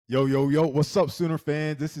Yo, yo, yo, what's up, Sooner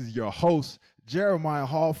fans? This is your host, Jeremiah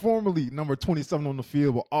Hall, formerly number 27 on the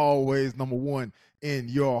field, but always number 1 in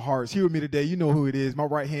your hearts. Here with me today, you know who it is, my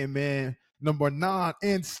right-hand man, number 9,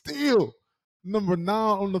 and still number 9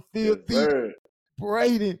 on the field, the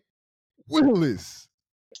Brayden Willis,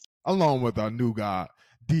 along with our new guy,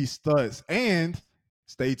 D Stutz. And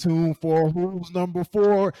stay tuned for who's number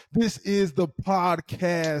 4. This is the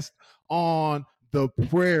Podcast on the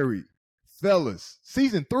Prairie. Fellas,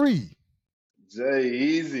 season 3. Jay,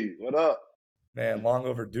 easy. What up? Man, long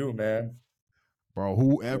overdue, man. Bro,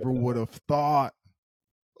 whoever would have thought?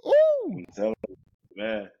 Ooh.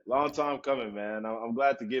 Man, long time coming, man. I'm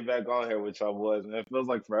glad to get back on here with y'all boys, man. It feels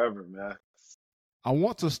like forever, man. I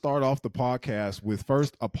want to start off the podcast with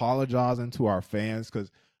first apologizing to our fans because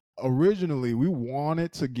originally we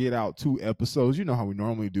wanted to get out 2 episodes. You know how we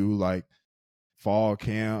normally do, like fall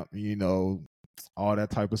camp, you know, all that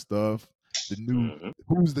type of stuff. The new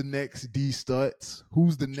who's the next D Stutz?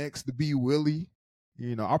 Who's the next to be Willie?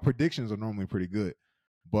 You know, our predictions are normally pretty good.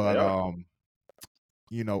 But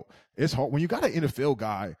you know, it's hard when you got an NFL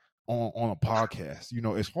guy on a podcast, you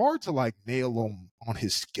know, it's hard to like nail him on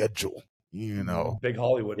his schedule, you know. Big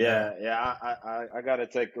Hollywood. Yeah, I gotta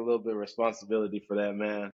take a little bit of responsibility for that,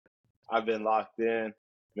 man. I've been locked in,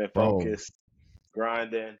 been focused,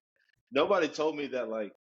 grinding. Nobody told me that,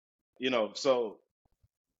 like, you know, so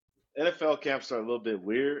NFL camps are a little bit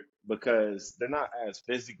weird because they're not as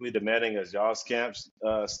physically demanding as y'all's camps,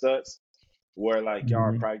 Stutz, where like y'all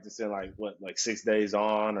are practicing like 6 days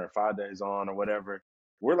on or 5 days on or whatever.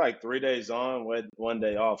 We're like 3 days on, 1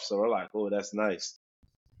 day off, so we're like, oh, that's nice.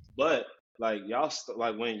 But like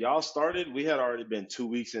when y'all started, we had already been 2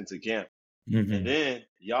 weeks into camp, and then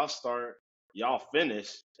y'all finish,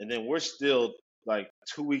 and then we're still like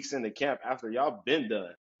 2 weeks into camp after y'all been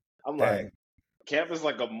done. I'm like, camp is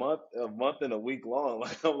like a month and a week long.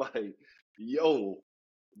 Like, I'm like, yo.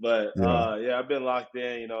 But yeah, I've been locked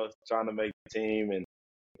in, you know, trying to make the team and,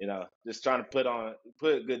 you know, just trying to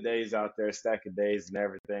put good days out there, stack of days and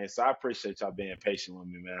everything. So I appreciate y'all being patient with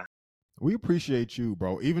me, man. We appreciate you,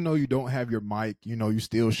 bro. Even though you don't have your mic, you know, you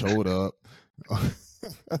still showed up.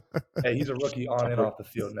 Hey, he's a rookie on and off the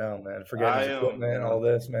field now, man. Forget his equipment and all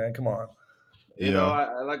this, man. Come on. You know,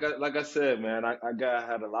 like I said, man, I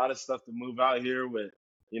had a lot of stuff to move out here with,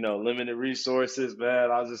 you know, limited resources, man.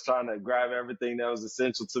 I was just trying to grab everything that was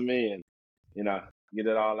essential to me and, you know, get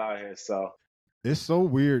it all out here. So it's so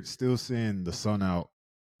weird still seeing the sun out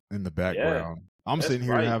in the background. I'm sitting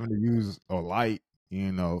here having to use a light,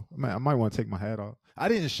 you know. Man, I might want to take my hat off. I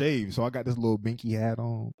didn't shave, so I got this little binky hat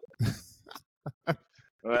on.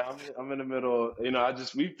 I'm in the middle. You know,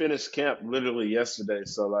 we finished camp literally yesterday,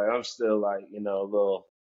 so like I'm still like, you know, a little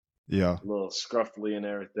scruffy and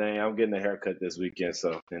everything. I'm getting a haircut this weekend,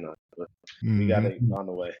 so you know, we got it on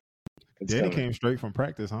the way. Danny came straight from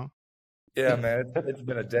practice, huh? Yeah, man, it's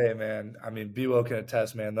been a day, man. I mean, B-Will can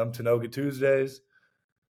attest, man. Them Tanoga Tuesdays,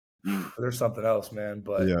 there's something else, man.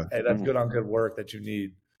 But hey, that's good on good work that you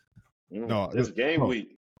need. No, it's game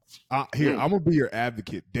week. Here, I'm gonna be your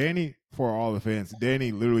advocate, Danny. For all the fans,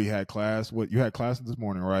 Danny literally had class. You had class this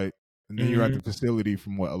morning, right? And then you're at the facility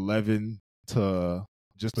from 11 to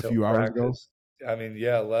just a few hours ago. I mean,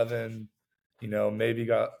 11. You know, maybe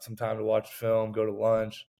got some time to watch film, go to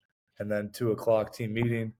lunch, and then 2:00 team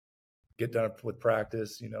meeting. Get done with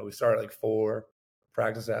practice. You know, we start at like 4,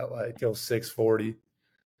 practice at like till 6:40,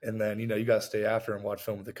 and then you know you got to stay after and watch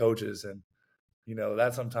film with the coaches. And you know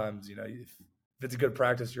that sometimes if it's a good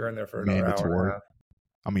practice, you're in there for another hour and a half.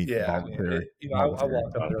 I mean, voluntary. I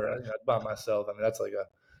walked up there by myself. I mean, that's like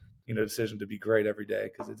a decision to be great every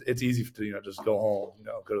day because it's easy to just go home,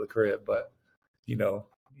 go to the crib. But you know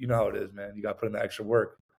how it is, man. You got to put in the extra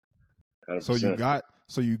work. 100%.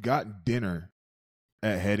 So you got dinner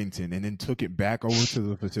at Headington and then took it back over to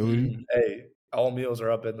the facility. Hey, all meals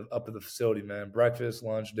are up at the facility, man. Breakfast,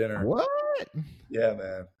 lunch, dinner. What? Yeah,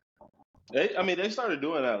 man. They started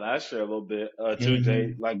doing that last year a little bit too,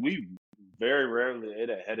 Jay. Like we very rarely ate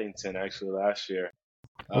at Headington actually last year.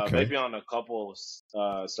 Maybe on a couple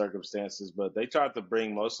circumstances, but they tried to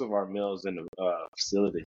bring most of our meals in the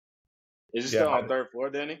facility. Is it still on 3rd floor,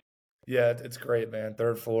 Danny? Yeah, it's great, man.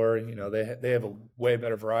 3rd floor. They have a way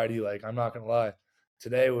better variety. Like I'm not gonna lie,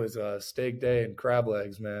 today was steak day and crab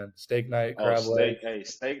legs, man. Steak night, crab legs. Hey,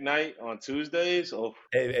 steak night on Tuesdays. Oh,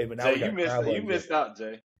 hey, but now Jay, you missed out,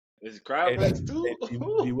 Jay. Is crab legs too?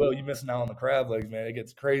 You missing out on the crab legs, man. It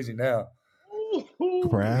gets crazy now.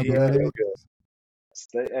 Crab legs.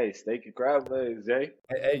 Steak and crab legs, Jay.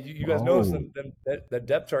 Hey, you guys noticed that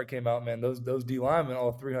depth chart came out, man. Those D linemen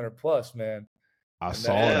all 300 plus, man. I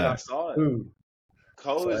saw it.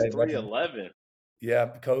 Cole is 311. Yeah,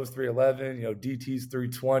 Co's 311. DT's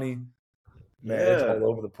 320. Man, it's all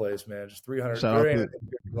over the place, man. Just 300. There ain't a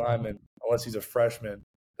good lineman unless he's a freshman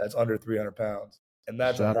that's under 300 pounds, and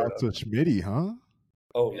that's shout out to Schmitty, huh?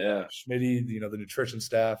 Oh yeah, Schmitty. The nutrition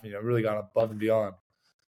staff. Really gone above and beyond.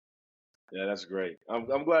 Yeah, that's great.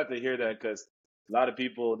 I'm glad to hear that because a lot of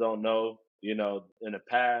people don't know. In the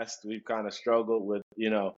past we've kind of struggled with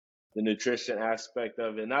the nutrition aspect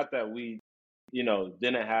of it. Not that we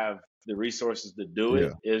didn't have the resources to do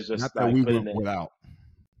it. It's just not that we went without.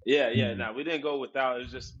 Yeah, no, we didn't go without.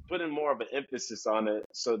 It's just putting more of an emphasis on it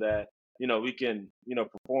so that we can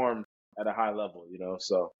perform at a high level.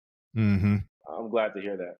 So I'm glad to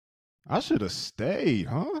hear that. I should have stayed,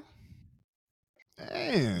 huh?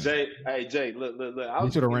 Man. Jay, look. I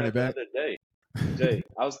was thinking that the other day. Jay,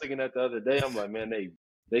 I was thinking that the other day. I'm like, man,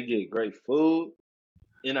 they get great food.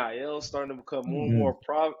 NIL starting to become more and more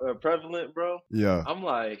prevalent, bro. Yeah. I'm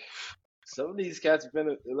like, some of these cats have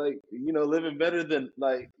been living better than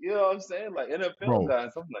what I'm saying, like NFL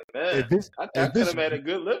guys. I'm like, man, I could have made a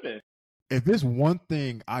good living. If there's one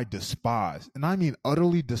thing I despise, and I mean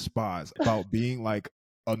utterly despise, about being like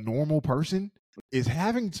a normal person, is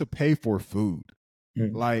having to pay for food.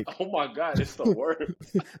 Like, oh my God, it's the worst.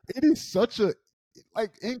 It is such a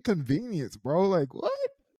inconvenience, bro. Like, what?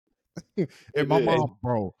 And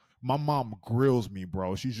my mom grills me,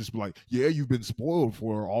 bro. She's just like, yeah, you've been spoiled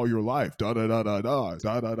for all your life. Da da da da da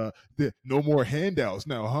da da da. No more handouts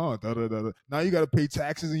now, huh? Da da da da. Now you got to pay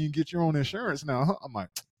taxes and you get your own insurance now, huh? I'm like,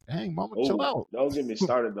 dang, mama, chill out. Don't get me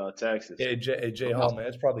started about taxes. Hey, Jay Hall, man,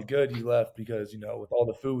 it's probably good you left because with all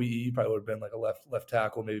the food we eat, you probably would have been like a left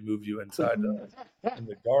tackle, maybe move you inside in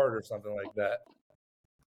the guard or something like that.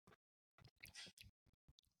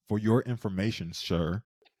 For your information, sir.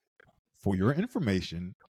 For your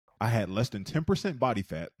information, I had less than 10% body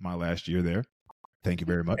fat my last year there. Thank you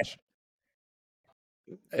very much.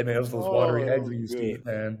 Hey, man, it was those watery eggs we used to eat,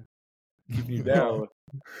 man. Keeping you down.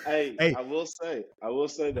 Hey, I will say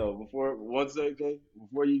though, before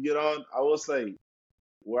you get on, I will say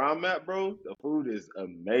where I'm at, bro, the food is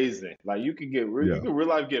amazing. Like you can you can real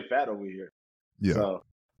life get fat over here. Yeah. So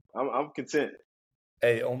I'm content.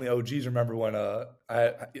 Hey, only OGs remember when I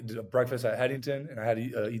did a breakfast at Headington and I had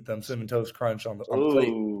to eat them cinnamon toast crunch on the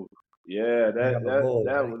plate. Yeah, that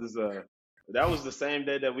was the same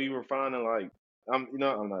day that we were finding like I'm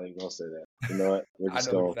not even gonna say that. You know what? We're just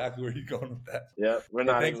I know exactly where you're going with that. Yeah, we're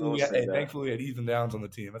not even gonna say that. Thankfully, we had Ethan Downs on the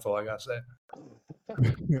team. That's all I gotta say. I'm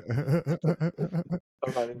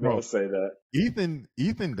not even gonna say that.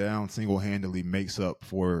 Ethan Downs single-handedly makes up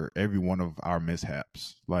for every one of our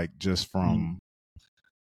mishaps. Like just from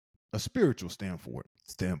a spiritual standpoint.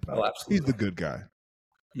 Oh, he's the good guy.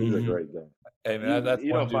 He's a great guy. Hey man,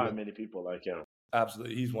 you don't find many people like him.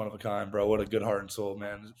 Absolutely, he's one of a kind, bro. What a good heart and soul,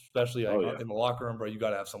 man. Especially in the locker room, bro. You got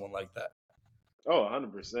to have someone like that. Oh,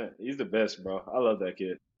 100%. He's the best, bro. I love that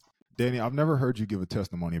kid. Danny, I've never heard you give a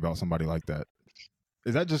testimony about somebody like that.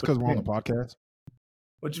 Is that just because we're on the podcast?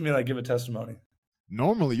 What do you mean, like give a testimony?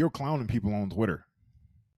 Normally, you're clowning people on Twitter.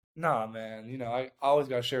 Nah, man. I always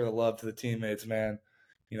got to share the love to the teammates, man.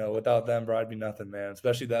 Without them, bro, I'd be nothing, man.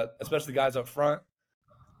 Especially the guys up front.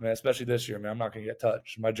 Man, especially this year, man, I'm not going to get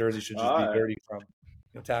touched. My jersey should just be dirty from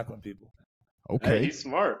tackling people. Okay. Hey, he's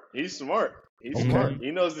smart. He's smart. He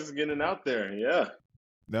knows this is getting out there. Yeah.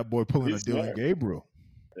 That boy pulling a Dylan Gabriel.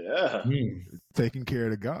 Yeah. Taking care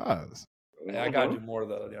of the guys. Yeah, I got to do more,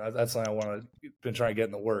 though. That's something been trying to get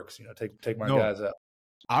in the works, take my guys out.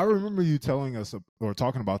 I remember you telling us or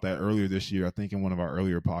talking about that earlier this year, I think in one of our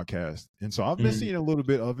earlier podcasts. And so I've been seeing a little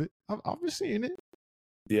bit of it. I've been seeing it.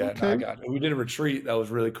 Yeah, okay. No, I got it. We did a retreat. That was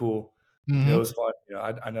really cool. It was fun.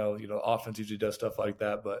 I know, offense usually does stuff like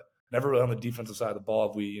that, but never really on the defensive side of the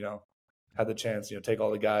ball. If we, had the chance, take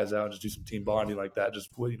all the guys out and just do some team bonding like that.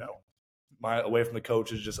 Just, away from the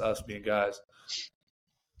coaches, just us being guys.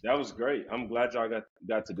 That was great. I'm glad y'all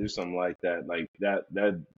got to do something like that. Like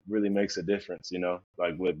that really makes a difference,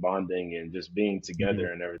 like with bonding and just being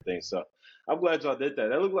together and everything. So I'm glad y'all did that.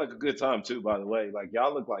 That looked like a good time too, by the way. Like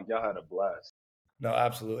y'all look like y'all had a blast. No,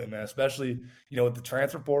 absolutely, man. Especially, with the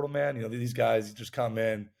transfer portal, man, these guys just come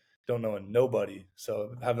in, don't know nobody.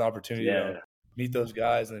 So have an opportunity to meet those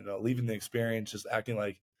guys and leaving the experience, just acting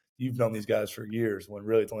like you've known these guys for years when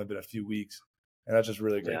really it's only been a few weeks. And that's just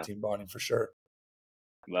really a great team bonding for sure.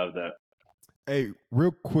 Love that. Hey,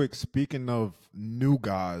 real quick, speaking of new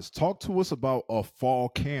guys, talk to us about a fall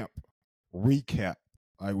camp recap.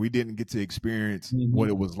 Like we didn't get to experience what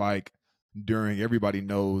it was like during. Everybody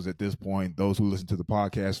knows at this point, those who listen to the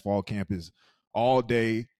podcast, fall camp is all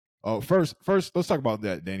day. First, let's talk about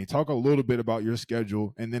that, Danny. Talk a little bit about your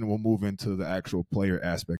schedule, and then we'll move into the actual player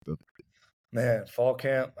aspect of it. Man, fall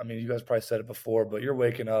camp. I mean, you guys probably said it before, but you're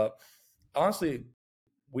waking up. Honestly,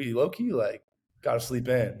 we low key like got to sleep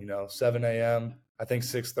in. 7 a.m. I think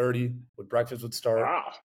 6:30 with breakfast would start.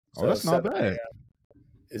 Wow. So that's not bad.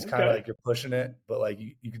 It's kind of like you're pushing it, but like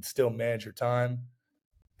you can still manage your time.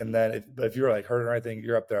 And then if you're like hurt or anything,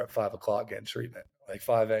 you're up there at 5 o'clock getting treatment, like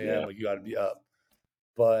 5 a.m. Like you got to be up.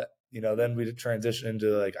 But then we transition into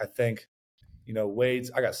like I think. Weights.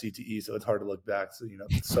 I got CTE, so it's hard to look back. So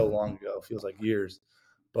it's so long ago, it feels like years.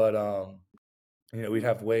 But we'd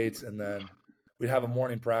have weights, and then we'd have a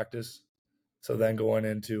morning practice. So then going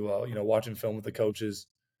into watching film with the coaches,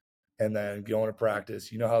 and then going to practice.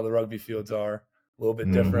 You know how the rugby fields are, a little bit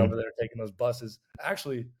different over there, taking those buses.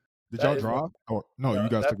 Actually, did y'all drive? No, you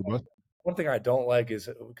guys took a bus. One thing I don't like is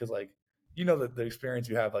because the experience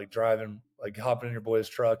you have like driving, like hopping in your boy's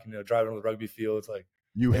truck, driving to the rugby field. It's like.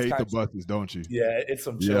 You hate the buses, don't you? Yeah, it's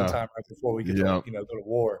some chill time right before we get to go to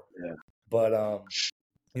war. Yeah. But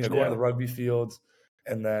going to the rugby fields,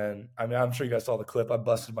 and then I'm sure you guys saw the clip. I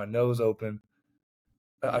busted my nose open.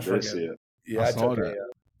 I forget. Yeah, I took a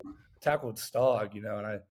tackle with Stog, and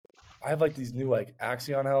I have like these new like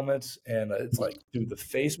Axion helmets, and it's like, dude, the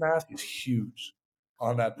face mask is huge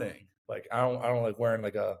on that thing. Like I don't like wearing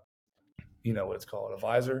like a, what it's called, a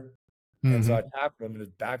visor. And so I tapped him in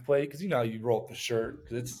his back plate because how you roll up the shirt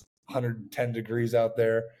because it's 110 degrees out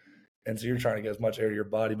there, and so you're trying to get as much air to your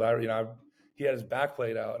body. But he had his back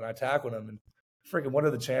plate out, and I tackled him, and freaking, what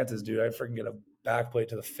are the chances, dude? I freaking get a back plate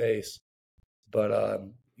to the face. But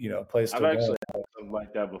plays. I've actually had something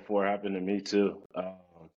like that before happen to me too.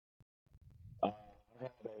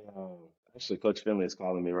 Actually, Coach Finley is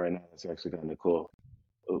calling me right now. It's actually kind of cool.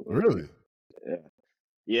 Really? Yeah.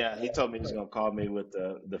 Yeah, he told me he's gonna call me with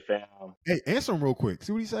the fam. Hey, answer him real quick.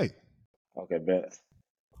 See what he say. Okay, bet.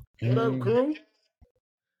 What up, crew?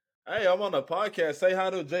 Hey, I'm on a podcast. Say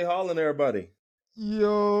hi to Jay Hall and everybody.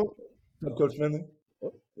 Yo. What's up, Coach Finley?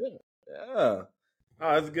 Yeah.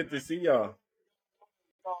 Oh, it's good to see y'all.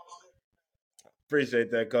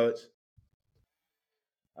 Appreciate that, Coach.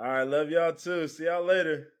 All right, love y'all too. See y'all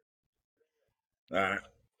later. All right.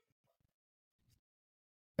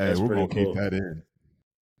 Hey, That's we're gonna pretty keep that in.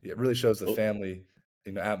 It really shows the family,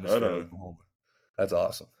 atmosphere. That's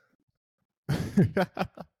awesome.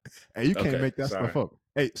 Hey, you can't make that stuff up.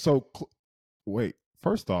 Hey, so wait.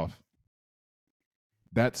 First off,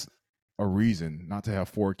 that's a reason not to have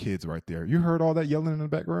 4 kids right there. You heard all that yelling in the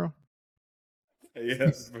background?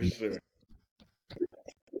 Yes, for sure.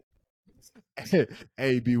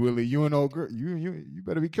 Hey, B. Willie, you and old girl, you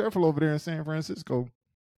better be careful over there in San Francisco.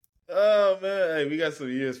 Oh man, hey, we got some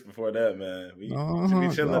years before that, man. We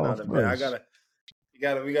be chilling on it, man. We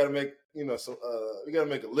gotta make we gotta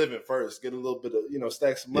make a living first. Get a little bit of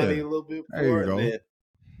stack some money a little bit before, and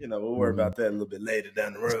then we'll worry about that a little bit later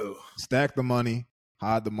down the road. Stack the money,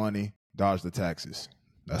 hide the money, dodge the taxes.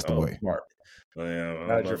 That's the way. Smart. Well,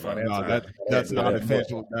 yeah, that's not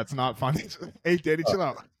official. That's not financial. Hey, Daddy, chill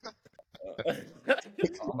out. I'm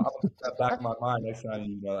back in my mind next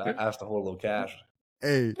time I ask to hold a little cash.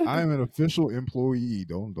 Hey, I am an official employee.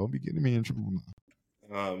 Don't be getting me in trouble.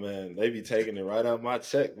 Oh man, they be taking it right out my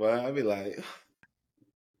check, boy. I be like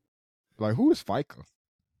who is FICA?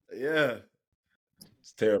 Yeah,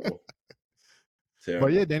 it's terrible.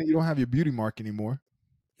 But yeah, Danny, you don't have your beauty mark anymore.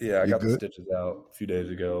 Yeah, I got the stitches out a few days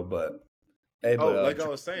ago, but hey, like I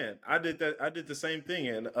was saying, I did the same thing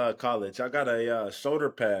in college. I got a shoulder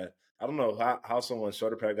pad. I don't know how someone's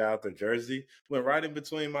shoulder pad got out their jersey. Went right in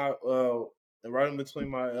between my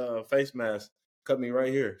face mask. Cut me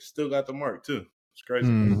right here. Still got the mark too. It's crazy.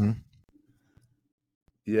 Mm-hmm.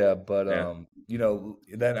 Yeah, but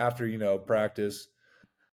then after practice,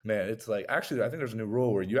 man, it's like actually I think there's a new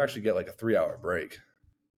rule where you actually get like a 3-hour break,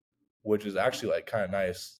 which is actually like kind of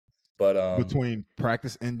nice. But between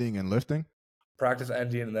practice ending and lifting, practice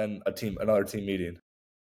ending and then another team meeting.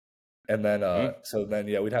 And then,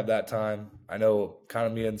 we'd have that time. I know kind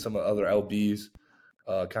of me and some other LBs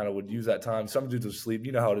kind of would use that time. Some dudes would sleep.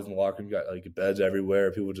 You know how it is in the locker room. You got like beds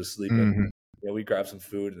everywhere. People just sleeping. Mm-hmm. We grab some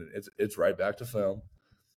food and it's right back to film.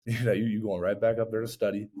 You going right back up there to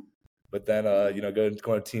study. But then, going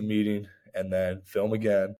to a team meeting and then film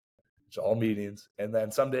again. It's all meetings. And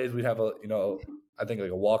then some days we'd have I think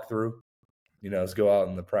like a walkthrough. Let's go out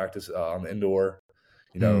in the practice on the indoor.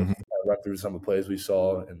 Run through some of the plays we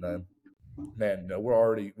saw, and then, man, we're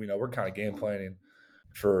already, we're kind of game planning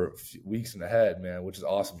for weeks in ahead, man, which is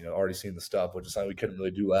awesome. Already seeing the stuff, which is something we couldn't really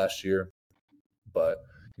do last year. But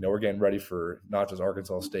we're getting ready for not just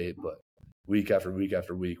Arkansas State, but week after week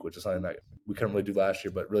after week, which is something that we couldn't really do last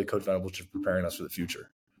year. But really, Coach Venables just preparing us for the future.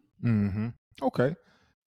 Mm-hmm. Okay.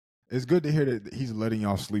 It's good to hear that he's letting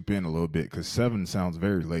y'all sleep in a little bit because 7 sounds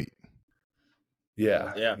very late.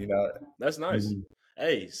 Yeah. That's nice. Mm-hmm.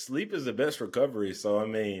 Hey, sleep is the best recovery. So, I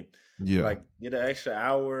mean, like get an extra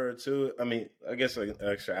hour or two. I mean, I guess like an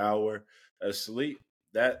extra hour of sleep,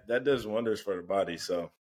 that does wonders for the body.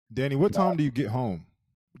 So, Danny, what time do you get home?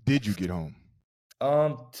 Did you get home?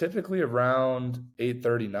 Typically around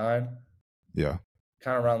 8:39. Yeah.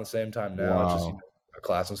 Kind of around the same time now. Wow. Just a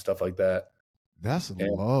class and stuff like that. That's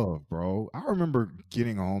love, bro. I remember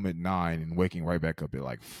getting home at 9 and waking right back up at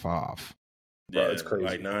like 5. Bro, it's crazy.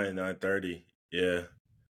 Like 9:30. Yeah.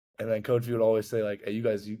 And then Coach V would always say, like, hey, you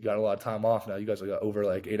guys, you got a lot of time off now. You guys got over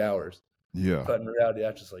like 8 hours. Yeah. But in reality,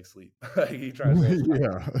 I just like sleep. He tries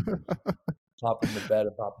to pop in the bed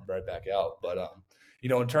and pop him right back out. But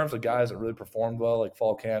in terms of guys that really performed well, like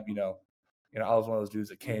fall camp, I was one of those dudes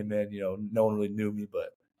that came in, no one really knew me,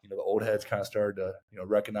 but the old heads kind of started to,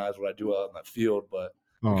 recognize what I do out in that field. But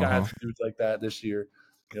we kind of had some dudes like that this year,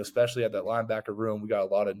 especially at that linebacker room. We got a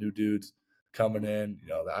lot of new dudes coming in,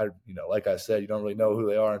 like I said, you don't really know who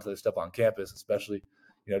they are until they step on campus, especially,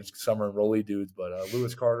 just summer enrollee dudes. But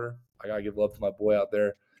Lewis Carter, I got to give love to my boy out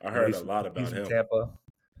there. I heard a lot about him. He's in Tampa.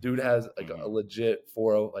 Dude has like a legit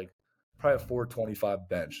 4.0, like probably a 4.25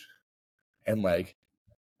 bench. And like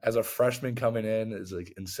as a freshman coming in is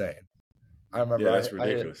like insane. I remember that's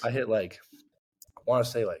ridiculous. I hit like, I want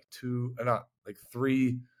to say like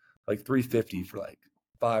 350 for like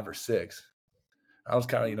 5 or 6. I was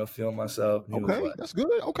kind of, feeling myself. Okay, that's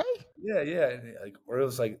good. Okay. Yeah. And like, or it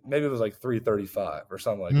was like, maybe it was like 335 or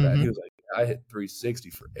something like that. He was like, I hit 360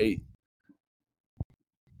 for 8.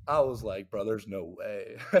 I was like, bro, there's no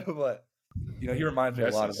way. But, he reminds me a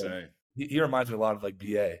lot of he reminds me a lot of like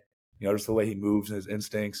BA, just the way he moves and his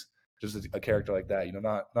instincts, just a character like that,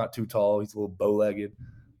 not too tall. He's a little bow-legged,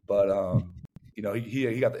 but,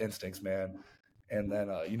 he got the instincts, man. And then,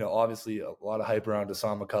 obviously a lot of hype around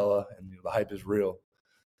Deshaun McCullough, and the hype is real.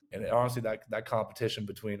 And honestly, that competition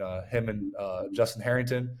between him and Justin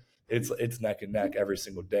Harrington, it's neck and neck every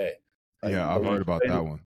single day. Like, I've heard about that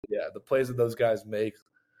one. Yeah, the plays that those guys make,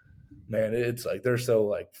 man, it's like they're so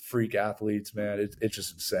like freak athletes, man. It's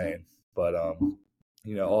just insane. But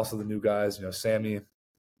also the new guys, Sammy,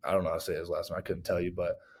 I don't know how to say his last name. I couldn't tell you,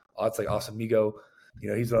 but it's like Asamigo.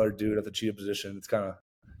 He's another dude at the cheetah position. It's kind of,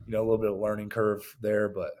 a little bit of learning curve there,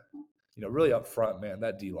 but really up front, man,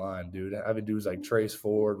 that D line, dude. Having dudes like Trace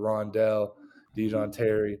Ford, Rondell, Dijon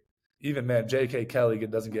Terry, even man, J.K. Kelly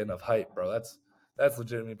doesn't get enough hype, bro. That's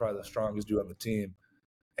legitimately probably the strongest dude on the team,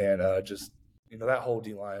 and just that whole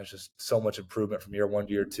D line is just so much improvement from year 1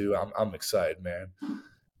 to year 2. I'm excited, man.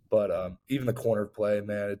 But even the corner play,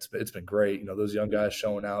 man, it's been great. Those young guys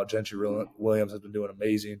showing out. Gentry Williams has been doing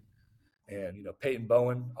amazing. And, Peyton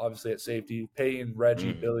Bowen, obviously at safety. Peyton,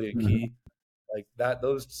 Reggie, Billy, and Key. Like that,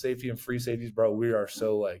 those safety and free safeties, bro, we are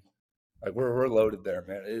so like we're loaded there,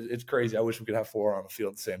 man. It's crazy. I wish we could have 4 on the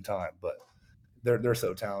field at the same time, but they're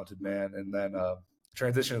so talented, man. And then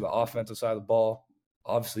transition to the offensive side of the ball,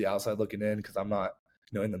 obviously outside looking in because I'm not,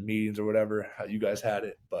 in the meetings or whatever, how you guys had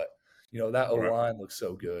it. But, that O-line looks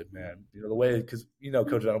so good, man. The way, because,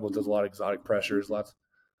 Coach Venables does a lot of exotic pressures, lots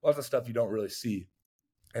of stuff you don't really see.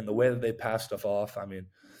 And the way that they pass stuff off, I mean,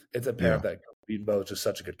 it's apparent that Beatonbow is just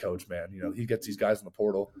such a good coach, man. He gets these guys in the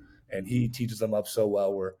portal, and he teaches them up so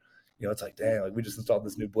well where, it's like, dang, like we just installed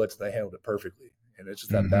this new blitz, and they handled it perfectly. And it's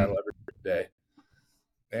just that battle every day.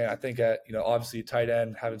 And I think obviously tight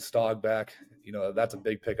end, having Stogg back, that's a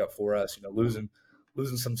big pickup for us. Losing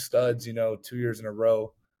some studs, 2 years in a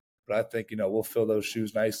row. But I think, we'll fill those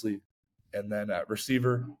shoes nicely. And then at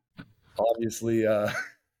receiver, obviously I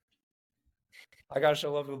got to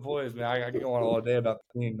show love to the boys, man. I can go on all day about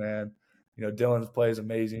the team, man. Dylan's play is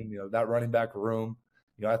amazing. That running back room,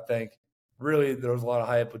 I think really there was a lot of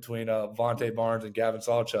hype between Vontae Barnes and Gavin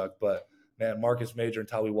Sawchuk. But, man, Marcus Major and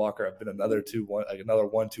Tally Walker have been another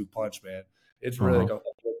 1-2 punch, man. It's really like a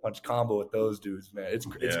punch combo with those dudes, man. It's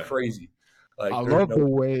crazy. Like, I love the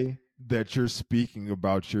way that you're speaking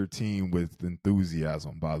about your team with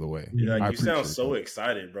enthusiasm, by the way. Yeah, you sound so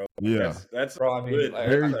excited, bro. Yeah. That's bro, I mean, good.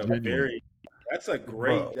 Very That's a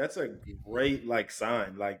great like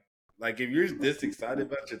sign. Like if you're this excited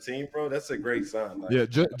about your team, bro, that's a great sign. Like,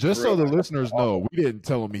 just so the listeners know, we didn't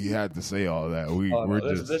tell him he had to say all that.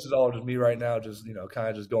 This is all just me right now, just kind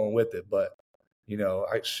of just going with it. But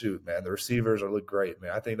man, the receivers look great,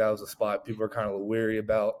 man. I think that was a spot people are kind of see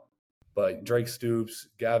about. But Drake Stoops,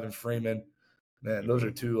 Gavin Freeman, man, those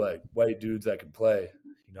are 2 like white dudes that can play.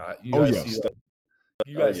 You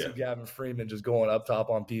guys see Gavin Freeman just going up top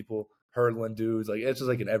on people, hurdling dudes. Like it's just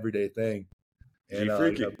like an everyday thing. And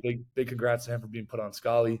big congrats to him for being put on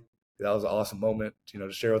Scully. that was an awesome moment,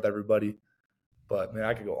 to share with everybody. But, man,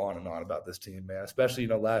 I could go on and on about this team, man, especially,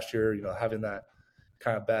 last year, having that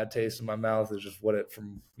kind of bad taste in my mouth is just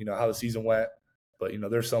from how the season went. But,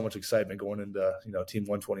 there's so much excitement going into, Team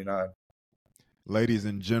 129. Ladies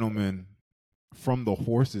and gentlemen, from the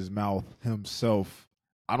horse's mouth himself,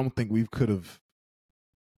 I don't think we could have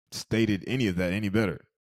stated any of that any better.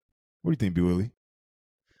 What do you think, B. Willie?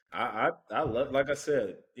 I love, like I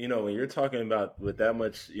said, when you're talking about with that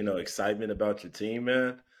much, excitement about your team,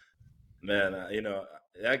 man,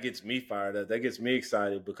 that gets me fired up. That gets me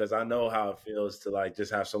excited because I know how it feels to like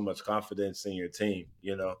just have so much confidence in your team,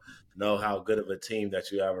 know how good of a team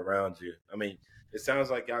that you have around you. I mean, it sounds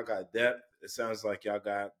like y'all got depth. It sounds like y'all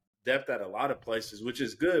got depth at a lot of places, which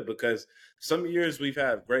is good because some years we've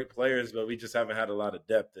had great players, but we just haven't had a lot of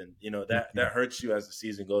depth. And, that hurts you as the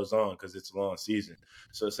season goes on because it's a long season.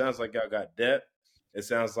 So it sounds like y'all got depth. It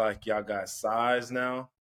sounds like y'all got size now.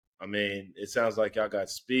 I mean, it sounds like y'all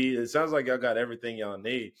got speed. It sounds like y'all got everything y'all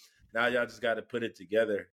need. Now y'all just got to put it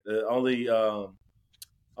together. The only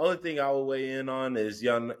thing I will weigh in on is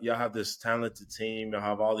y'all have this talented team. Y'all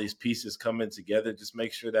have all these pieces coming together. Just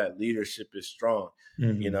make sure that leadership is strong.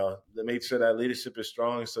 To make sure that leadership is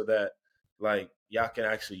strong so that like y'all can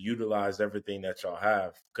actually utilize everything that y'all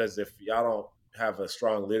have. Because if y'all don't have a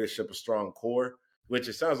strong leadership, a strong core, which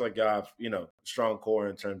it sounds like y'all have, strong core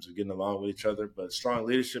in terms of getting along with each other, but strong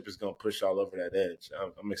leadership is going to push y'all over that edge.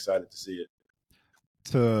 I'm excited to see it.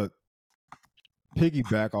 To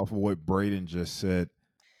piggyback off of what Brayden just said,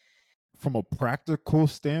 from a practical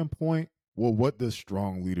standpoint, well, what does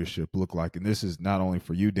strong leadership look like? And this is not only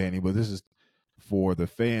for you, Danny, but this is for the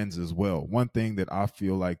fans as well. One thing that I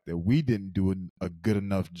feel like that we didn't do a good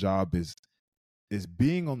enough job is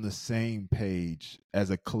being on the same page as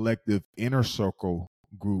a collective inner circle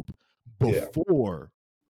group before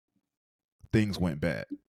things went bad,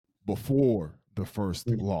 before the first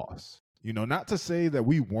loss. Not to say that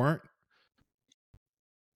we weren't,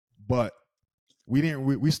 but we didn't.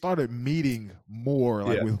 We started meeting more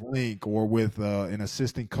like with Link or with an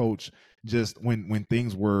assistant coach, just when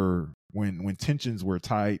things were when tensions were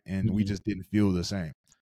tight and we just didn't feel the same.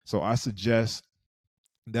 So I suggest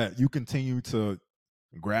that you continue to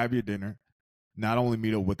grab your dinner, not only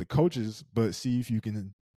meet up with the coaches, but see if you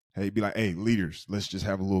can, be like, hey, leaders, let's just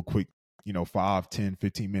have a little quick, 5, 10,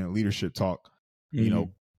 15-minute leadership talk,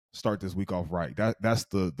 start this week off right. That's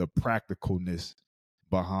the practicalness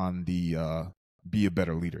behind the be a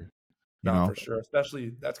better leader. For sure.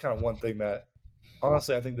 Especially that's kind of one thing that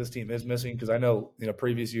honestly I think this team is missing because I know,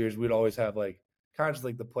 previous years we'd always have like kind of just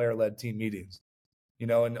like the player-led team meetings,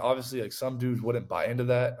 and obviously like some dudes wouldn't buy into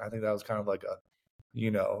that. I think that was kind of like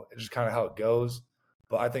it's just kind of how it goes.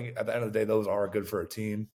 But I think at the end of the day, those are good for a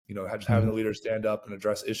team, just having the leaders stand up and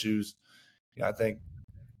address issues. I think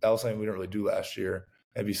that was something we didn't really do last year,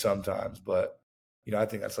 maybe sometimes, but, I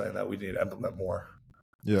think that's something that we need to implement more.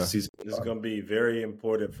 Yeah. It's going to be very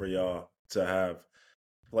important for y'all to have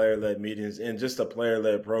player-led meetings and just a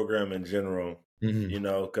player-led program in general,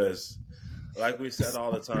 because like we said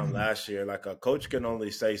all the time last year, like a coach can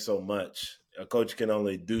only say so much. A coach can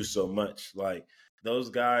only do so much. Like those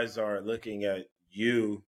guys are looking at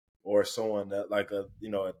you or someone that like a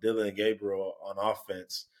Dylan Gabriel on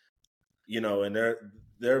offense, and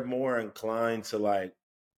they're more inclined to like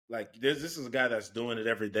this is a guy that's doing it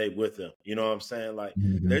every day with them. You know what I'm saying? Like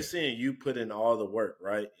they're seeing you put in all the work,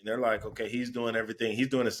 right? And they're like, okay, he's doing everything. He's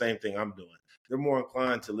doing the same thing I'm doing. They're more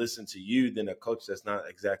inclined to listen to you than a coach that's not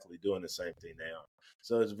exactly doing the same thing they are.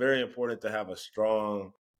 So it's very important to have a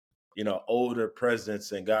strong, older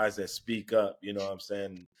presence and guys that speak up, you know what I'm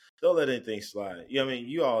saying? Don't let anything slide. I mean,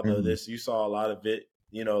 you all know this. You saw a lot of it,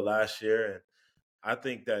 last year. And I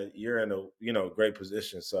think that you're in a, great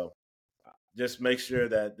position. So just make sure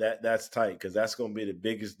that's tight because that's going to be the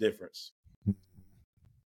biggest difference.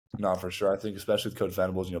 No, for sure. I think especially with Coach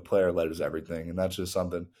Venables, player-led is everything. And that's just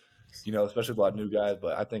something, especially with a lot of new guys.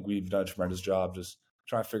 But I think we've done a tremendous job just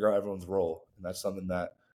trying to figure out everyone's role. And that's something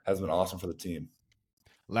that has been awesome for the team.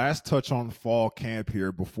 Last touch on fall camp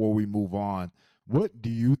here before we move on. What do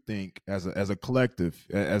you think as a collective,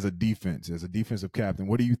 as a defense, as a defensive captain,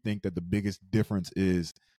 what do you think that the biggest difference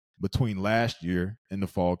is between last year in the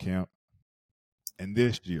fall camp and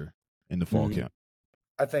this year in the fall camp?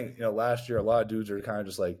 I think, last year a lot of dudes are kind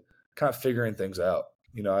of figuring things out.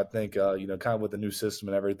 I think, kind of with the new system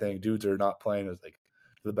and everything, dudes are not playing as like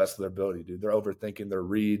to the best of their ability, dude. They're overthinking their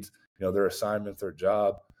reads, their assignments, their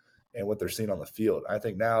job, and what they're seeing on the field. I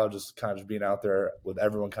think now just kind of being out there with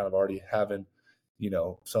everyone kind of already having,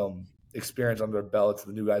 some experience under their belts,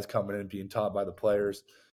 the new guys coming in, being taught by the players,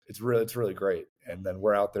 it's really great. And then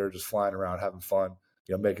we're out there just flying around, having fun.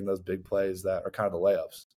 making those big plays that are kind of the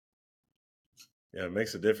layups. Yeah, it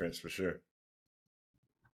makes a difference for sure.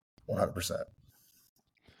 100%.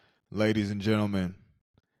 Ladies and gentlemen,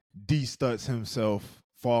 D Stutz himself,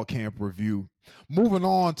 Fall Camp Review. Moving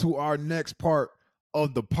on to our next part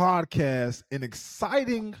of the podcast, an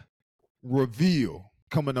exciting reveal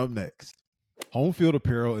coming up next. Home Field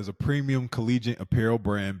Apparel is a premium collegiate apparel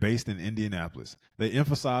brand based in Indianapolis. They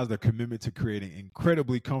emphasize their commitment to creating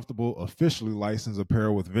incredibly comfortable, officially licensed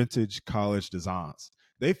apparel with vintage college designs.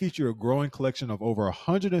 They feature a growing collection of over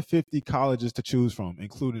 150 colleges to choose from,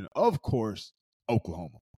 including, of course,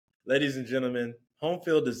 Oklahoma. Ladies and gentlemen, Home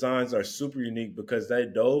Field designs are super unique because they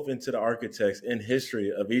dove into the architects and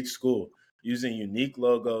history of each school, using unique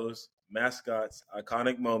logos, mascots,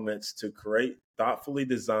 iconic moments to create thoughtfully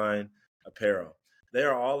designed apparel. They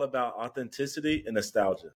are all about authenticity and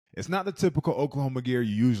nostalgia. It's not the typical Oklahoma gear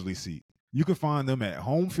you usually see. You can find them at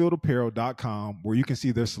homefieldapparel.com, where you can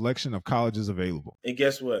see their selection of colleges available. And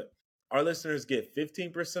guess what? Our listeners get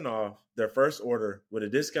 15% off their first order with a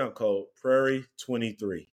discount code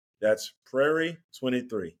Prairie23. That's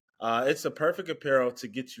Prairie23. It's a perfect apparel to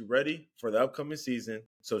get you ready for the upcoming season,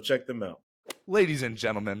 so check them out. Ladies and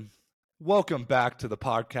gentlemen, welcome back to the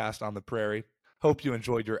Podcast on the Prairie. Hope you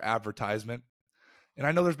enjoyed your advertisement. And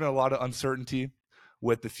I know there's been a lot of uncertainty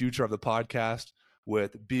with the future of the podcast,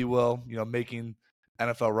 with B-Will, making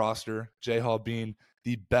NFL roster, J-Hall being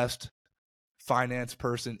the best finance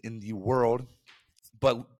person in the world.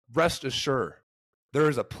 But rest assured, there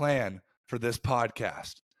is a plan for this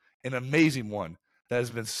podcast, an amazing one that has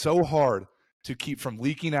been so hard to keep from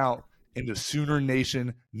leaking out into Sooner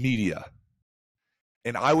Nation media.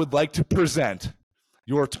 And I would like to present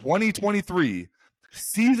your 2023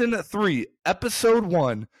 Season 3, Episode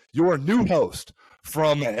 1, your new host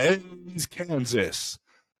from Hays, Kansas,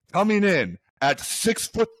 coming in at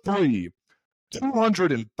 6'3",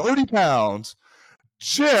 230 pounds,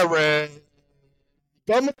 Jared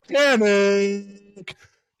the Mechanic.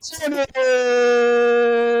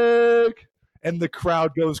 And the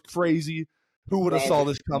crowd goes crazy. Who would have saw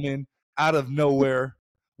this coming out of nowhere?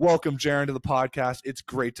 Welcome, Jaron, to the podcast. It's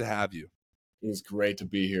great to have you. It's great to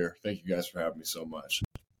be here. Thank you guys for having me so much.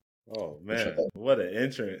 Oh, man. What an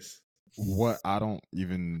entrance. What? I don't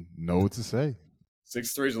even know what to say.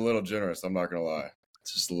 6'3" is a little generous. I'm not going to lie.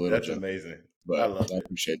 It's just a little That's generous. amazing. But I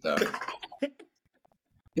appreciate that.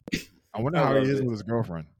 I wonder how he is with his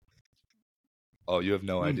girlfriend. Oh, you have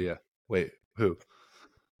no idea. Wait, who?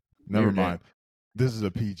 Never mind. This is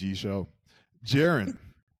a PG show. Jaron.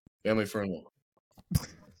 Family friendly.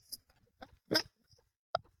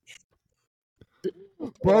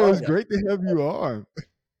 Bro, it's great to have you on.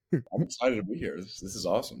 I'm excited to be here. This is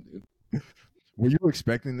awesome, dude. Were you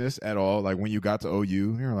expecting this at all? Like when you got to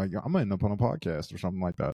OU, you're like, I'm gonna end up on a podcast or something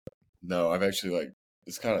like that. No, I've actually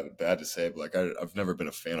it's kind of bad to say, but I've never been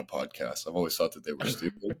a fan of podcasts. I've always thought that they were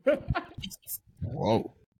stupid.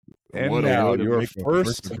 Whoa. And now your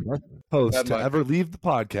first host to ever leave the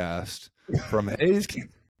podcast from Hays.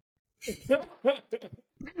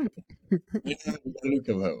 New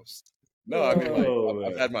co-host. No, I mean,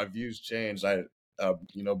 I've had my views changed.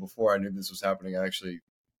 Before I knew this was happening, I actually,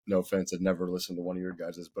 no offense, had never listened to one of your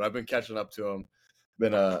guys's, but I've been catching up to them.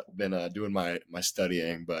 Been doing my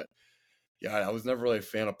studying, but yeah, I was never really a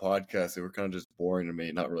fan of podcasts. They were kind of just boring to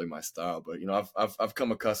me, not really my style. But I've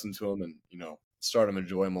come accustomed to them, and started to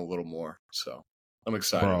enjoy them a little more. So I'm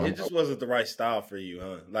excited. Bro. It just wasn't the right style for you,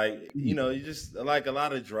 huh? You just like a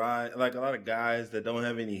lot of guys that don't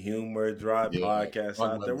have any humor, podcasts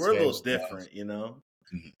out there. We're a little different,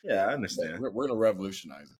 Mm-hmm. Yeah, I understand. We're going to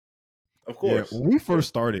revolutionize it. Of course. Yeah, when we first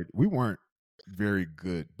started, we weren't very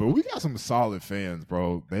good, but we got some solid fans,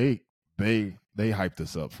 bro. They hyped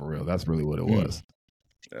us up for real. That's really what it was.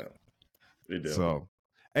 Yeah, they do. So,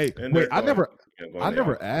 hey, wait, I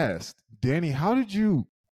never asked Danny, how did you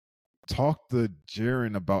talk to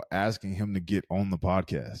Jaron about asking him to get on the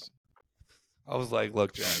podcast? I was like,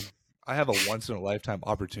 look, Jaron, I have a once in a lifetime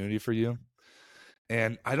opportunity for you,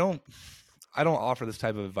 and I don't offer this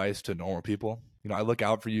type of advice to normal people. I look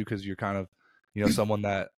out for you because you're kind of, someone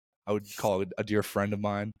that I would call a dear friend of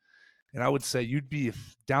mine. And I would say you'd be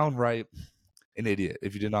downright an idiot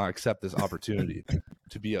if you did not accept this opportunity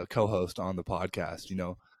to be a co-host on the podcast.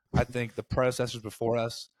 I think the predecessors before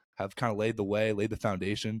us have kind of laid the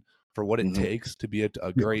foundation for what it takes to be a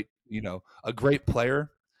great, a great player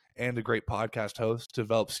and a great podcast host to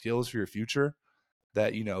develop skills for your future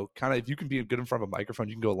that, kind of, if you can be good in front of a microphone,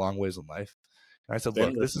 you can go a long ways in life. And I said,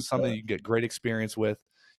 look, this is something you can get great experience with.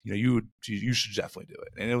 You should definitely do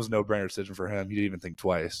it. And it was a no-brainer decision for him. He didn't even think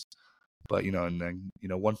twice. But, and then,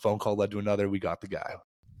 one phone call led to another. We got the guy.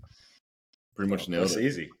 pretty much nailed it. That's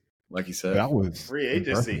easy. Like you said. That was free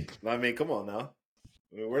agency. impressive. I mean, come on now.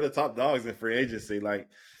 I mean, we're the top dogs in free agency. Like,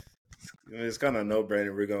 I mean, it's kind of a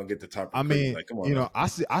no-brainer. We're gonna get the top. I mean, like, come on, you know,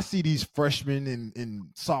 now. I see these freshmen and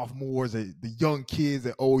sophomores, the young kids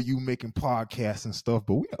at OU making podcasts and stuff,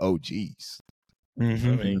 but we're OGs. Mm-hmm.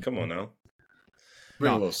 I mean, come on now.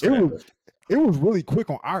 It was really quick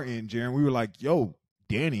on our end, Jaron. We were like, "Yo,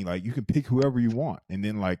 Danny, like you can pick whoever you want," and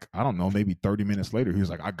then like I don't know, maybe 30 minutes later, he was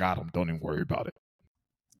like, "I got him. Don't even worry about it."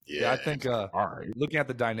 Yeah, I think all right. Looking at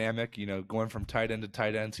the dynamic, you know, going from tight end to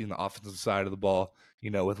tight end, seeing the offensive side of the ball, you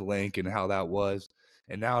know, with Link and how that was,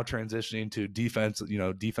 and now transitioning to defense, you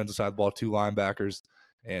know, defensive side of the ball, 2 linebackers,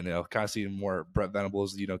 and you know, kind of seeing more Brent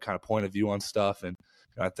Venables, you know, kind of point of view on stuff, and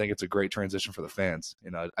I think it's a great transition for the fans.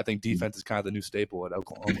 You know, I think defense is kind of the new staple at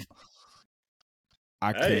Oklahoma.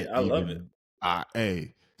 I love it.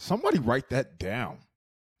 Hey, somebody write that down.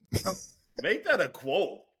 Make that a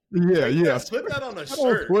quote. Yeah. Put that on a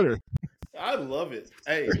shirt. On Twitter. I love it.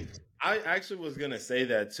 Hey, I actually was gonna say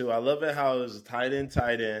that too. I love it how it was tight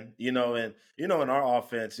end. You know, and you know, in our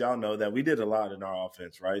offense, y'all know that we did a lot in our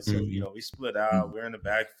offense, right? So you know, we split out. We're in the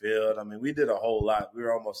backfield. I mean, we did a whole lot. We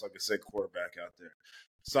were almost like a second quarterback out there.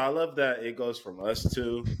 So I love that it goes from us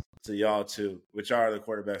two to y'all two, which are the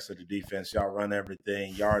quarterbacks of the defense. Y'all run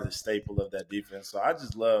everything. Y'all are the staple of that defense. So I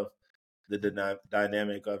just love the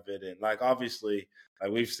dynamic of it. And like, obviously,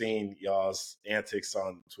 like we've seen y'all's antics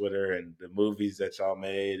on Twitter and the movies that y'all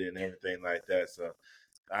made and everything like that. So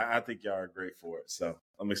I think y'all are great for it. So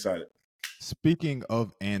I'm excited. Speaking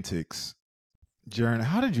of antics, Jaron,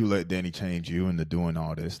 how did you let Danny change you into doing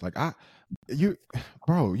all this? Like you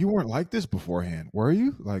weren't like this beforehand, were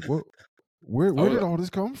you? Like what? Where did all this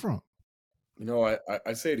come from? You know,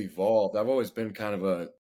 I say it evolved. I've always been kind of a,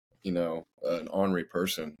 you know, an ornery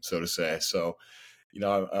person, so to say. So, you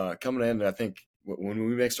know, coming in, I think when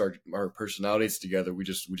we mixed our personalities together, we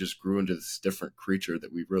just grew into this different creature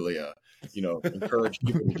that we really, you know, encourage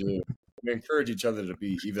people to do. We encourage each other to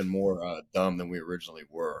be even more dumb than we originally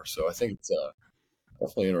were. So I think it's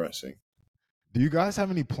definitely interesting. Do you guys have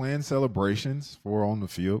any planned celebrations for on the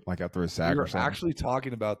field, like after a sack or something? We were actually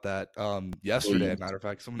talking about that yesterday. As a matter of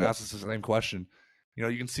fact, someone asked us the same question. You know,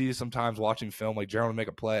 you can see sometimes watching film, like Jaron would make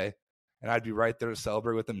a play, and I'd be right there to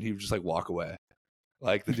celebrate with him, and he would just like walk away.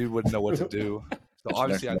 Like the dude wouldn't know what to do. So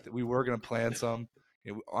obviously, we were going to plan some.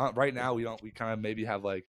 You know, right now, we kind of maybe have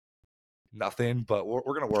like nothing, but we're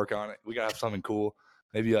going to work on it. We got to have something cool.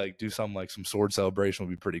 Maybe like do something like some sword celebration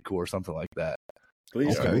would be pretty cool or something like that.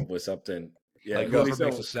 Please come up with something. Yeah, like whoever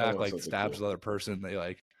makes a sack, like stabs the other person, they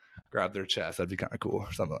like grab their chest. That'd be kind of cool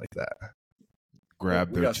or something like that.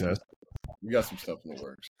 Grab their chest. We got some stuff in the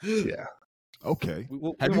works. Yeah. Okay.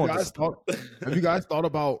 Have you guys thought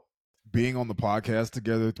about being on the podcast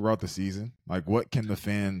together throughout the season? Like, what can the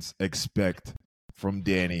fans expect from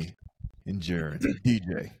Danny and Jaron,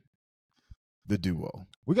 DJ, the duo?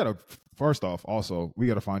 First off, also, we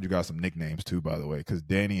got to find you guys some nicknames too, by the way, because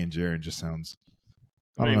Danny and Jaron just sounds.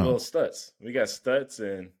 I mean, little Stutz. We got Stutz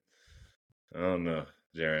and I don't know,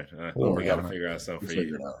 Jaron. We got to figure out something for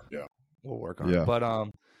you. Yeah, we'll work on it. But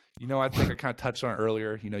you know, I think I kind of touched on it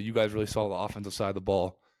earlier. You know, you guys really saw the offensive side of the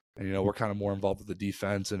ball, and you know, we're kind of more involved with the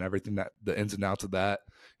defense and everything the ins and outs of that.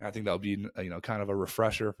 And I think that'll be, you know, kind of a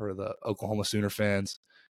refresher for the Oklahoma Sooner fans.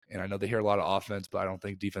 And I know they hear a lot of offense, but I don't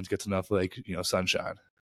think defense gets enough, like, you know, sunshine.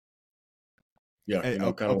 Yeah, hey,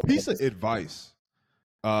 a piece of advice.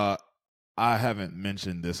 I haven't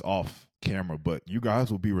mentioned this off camera, but you guys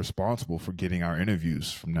will be responsible for getting our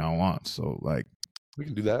interviews from now on. So, like, we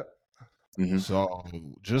can do that. Mm-hmm. So,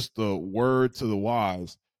 just the word to the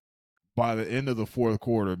wise: by the end of the fourth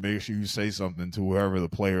quarter, make sure you say something to whoever the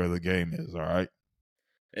player of the game is. All right.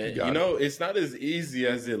 And you know, it's not as easy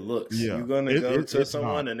as it looks. Yeah. You're going to go to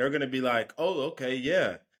someone and they're going to be like, "Oh, okay,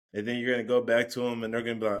 yeah," and then you're going to go back to them and they're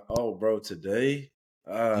going to be like, "Oh, bro, today,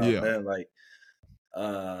 man, like."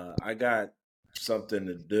 I got something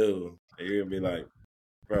to do. And you're gonna be like,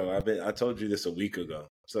 bro, I told you this a week ago.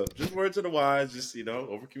 So just words to the wise, just, you know,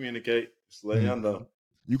 over communicate. Just let y'all know.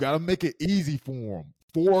 You gotta make it easy for them.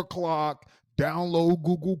 4:00, download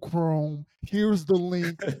Google Chrome. Here's the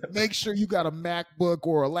link. Make sure you got a MacBook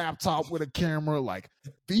or a laptop with a camera. Like,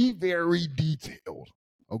 be very detailed.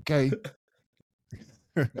 Okay.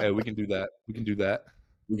 Hey, we can do that.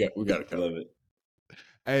 We got to love it.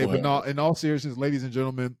 Hey, but no, in all seriousness, ladies and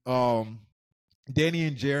gentlemen, Danny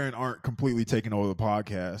and Jaron aren't completely taking over the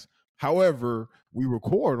podcast. However, we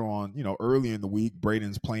record on, you know, early in the week.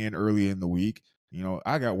 Brayden's playing early in the week. You know,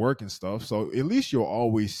 I got work and stuff. So at least you'll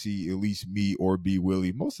always see at least me or B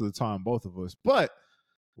Willie. Most of the time, both of us. But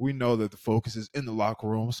we know that the focus is in the locker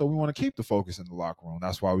room, so we want to keep the focus in the locker room.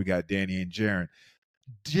 That's why we got Danny and Jaron.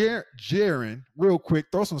 Jaron, real quick,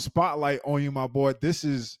 throw some spotlight on you, my boy. This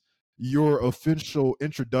is your official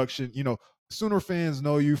introduction. You know, Sooner fans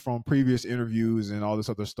know you from previous interviews and all this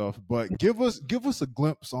other stuff, but give us a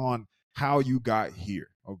glimpse on how you got here.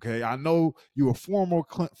 Okay, I know you were former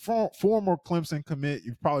Clemson commit.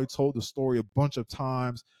 You've probably told the story a bunch of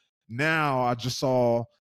times. Now I just saw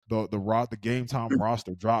the game time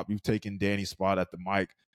roster drop. You've taken Danny's spot at the mic.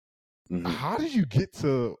 Mm-hmm. How did you get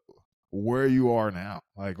to where you are now?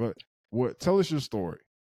 Like, what? Tell us your story.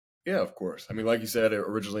 Yeah, of course. I mean, like you said,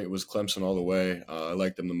 originally it was Clemson all the way. I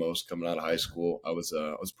liked them the most coming out of high school. I was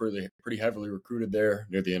pretty heavily recruited there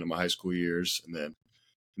near the end of my high school years, and then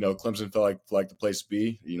Clemson felt like the place to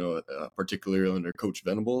be. Particularly under Coach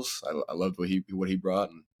Venables, I loved what he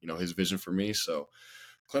brought and his vision for me. So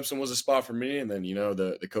Clemson was a spot for me, and then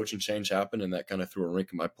the coaching change happened, and that kind of threw a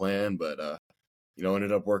wrench in my plan, but.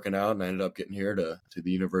 Ended up working out, and I ended up getting here to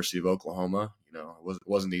the University of Oklahoma. It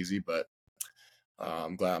wasn't easy, but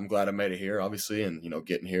I'm glad I made it here, obviously. And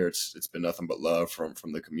getting here, it's been nothing but love from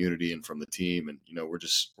the community and from the team. And we're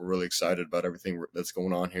really excited about everything that's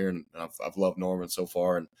going on here. And I've loved Norman so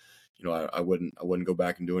far, and I wouldn't go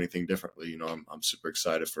back and do anything differently. I'm super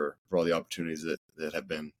excited for all the opportunities that have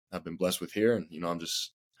been blessed with here, and I'm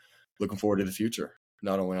just looking forward to the future.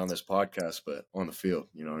 Not only on this podcast, but on the field.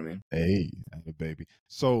 You know what I mean? Hey, baby.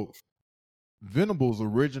 So Venables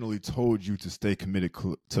originally told you to stay committed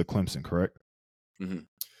to Clemson, correct? Mm-hmm.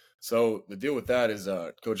 So the deal with that is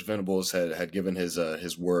Coach Venables had given his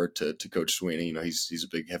word to Coach Sweeney. He's a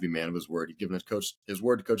big, heavy man of his word. He'd given his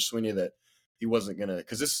word to Coach Sweeney that he wasn't going to –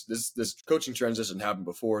 because this coaching transition happened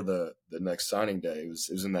before the next signing day. It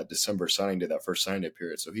was in that December signing day, that first signing day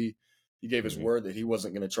period. So he gave his word that he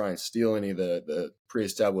wasn't going to try and steal any of the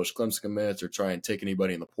pre-established Clemson commits or try and take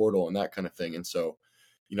anybody in the portal and that kind of thing. And so,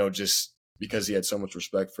 just because he had so much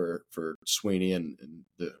respect for Sweeney and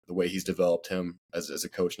the way he's developed him as a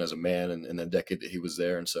coach and as a man and the decade that he was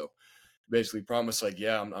there. And so basically promised, like,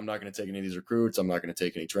 yeah, I'm not going to take any of these recruits. I'm not going to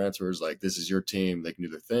take any transfers. Like, this is your team. They can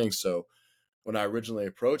do their thing. So when I originally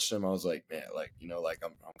approached him, I was like, man,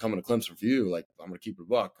 I'm coming to Clemson for you. Like, I'm going to keep it a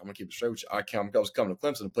buck. I'm going to keep it straight with you. I was coming to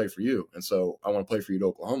Clemson to play for you. And so I want to play for you to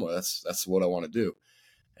Oklahoma. That's what I want to do.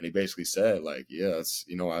 And he basically said, like, yeah, it's,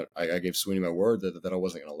 I gave Sweeney my word that I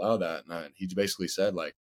wasn't going to allow that. And he basically said,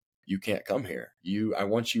 like, you can't come here. I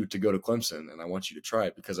want you to go to Clemson, and I want you to try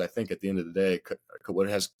it, because I think at the end of the day,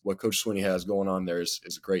 what Coach Sweeney has going on there is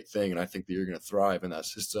a great thing. And I think that you're going to thrive in that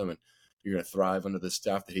system, and you're going to thrive under the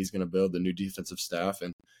staff that he's going to build, the new defensive staff.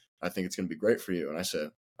 And I think it's going to be great for you. And I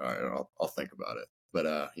said, all right, I'll think about it. But,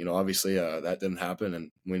 obviously that didn't happen,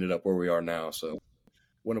 and we ended up where we are now. So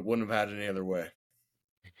wouldn't have had it any other way.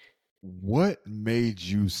 What made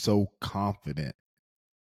you so confident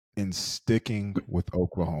in sticking with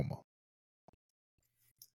Oklahoma?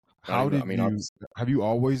 Have you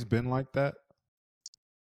always been like that?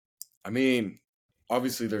 I mean,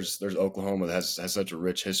 obviously there's Oklahoma that has such a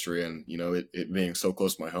rich history, and it being so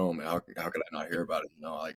close to my home. How could I not hear about it?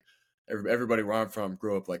 Like everybody where I'm from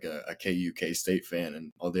grew up like a KU K-State fan,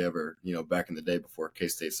 and all they ever back in the day before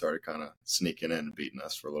K-State started kind of sneaking in and beating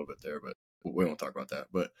us for a little bit there, but we won't talk about that.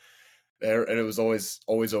 But and it was always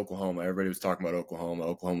Oklahoma. Everybody was talking about Oklahoma.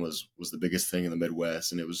 Oklahoma was the biggest thing in the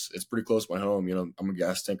Midwest, and it's pretty close to my home. I'm a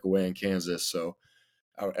gas tank away in Kansas, so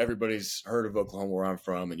everybody's heard of Oklahoma where I'm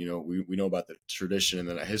from, and we know about the tradition and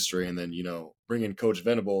then that history, and then bringing Coach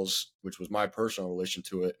Venables, which was my personal relation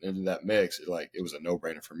to it, into that mix, it was a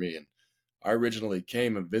no-brainer for me. And I originally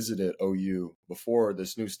came and visited OU before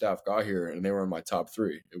this new staff got here, and they were in my top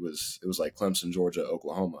three. It was like Clemson, Georgia,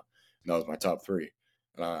 Oklahoma, and that was my top three.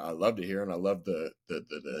 And I loved it here, and I loved the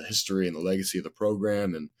history and the legacy of the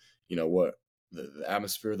program, and what the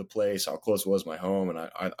atmosphere of the place, how close it was to my home. And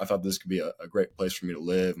I thought this could be a great place for me to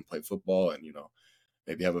live and play football and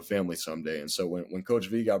maybe have a family someday. And so when Coach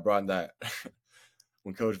V got brought in that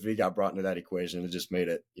when Coach V got brought into that equation, it just made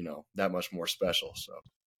it that much more special. So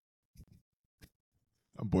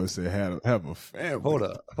my boy said have a family.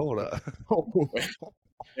 Hold up.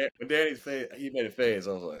 When Danny's face, he made a face.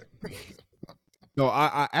 I was like. No,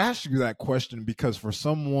 I asked you that question because for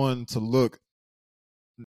someone to look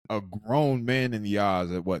a grown man in the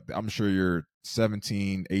eyes at what I'm sure you're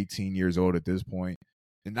 17, 18 years old at this point,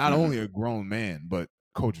 and not only a grown man, but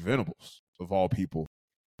Coach Venables of all people,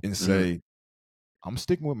 and say, I'm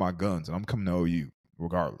sticking with my guns and I'm coming to OU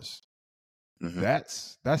regardless.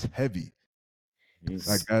 That's heavy.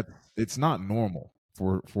 Like that, it's not normal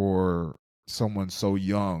for someone so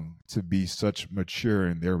young to be such mature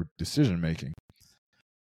in their decision making.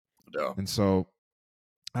 And so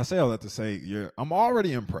I say all that to say, I'm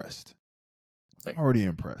already impressed. Already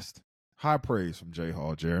impressed. High praise from J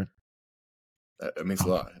Hall, Jaron. That means a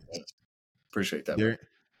lot. Appreciate that, man.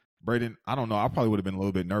 Brayden, I don't know. I probably would have been a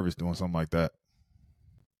little bit nervous doing something like that.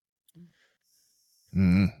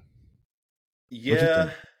 Mm-hmm.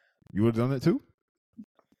 Yeah. You would have done it too?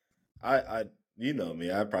 I you know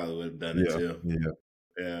me, I probably would have done it too.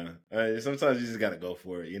 Yeah. Sometimes you just got to go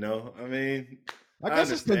for it, you know? I mean, I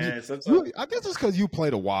guess it's because you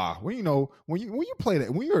played a while. When you play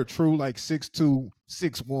that, when you're a true like 6'2",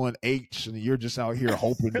 6'1" H, and you're just out here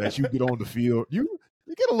hoping that you get on the field, you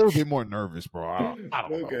get a little bit more nervous, bro. I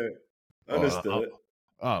don't know. Understood.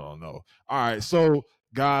 I don't know. All right, so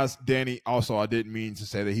guys, Danny. Also, I didn't mean to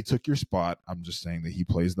say that he took your spot. I'm just saying that he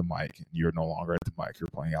plays the mic, and you're no longer at the mic. You're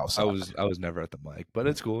playing outside. I was never at the mic, but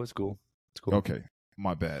it's cool. It's cool. Okay,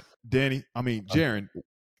 my bad, Danny. I mean, Jaron.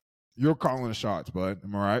 You're calling the shots, bud.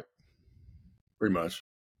 Am I right? Pretty much.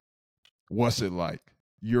 What's it like?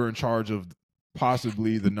 You're in charge of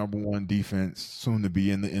possibly the number one defense soon to be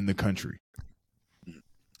in the country.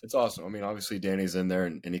 It's awesome. I mean, obviously Danny's in there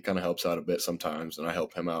and he kind of helps out a bit sometimes, and I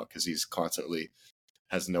help him out because he's constantly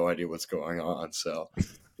has no idea what's going on. So,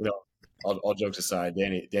 all jokes aside,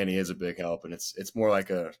 Danny is a big help, and it's more like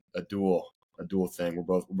a dual thing.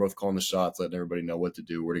 We're both calling the shots, letting everybody know what to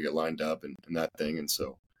do, where to get lined up, and that thing. And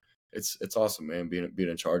so, it's awesome, man, being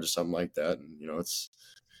in charge of something like that, and it's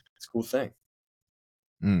a cool thing.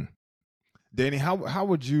 Danny, how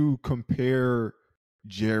would you compare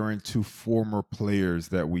Jaron to former players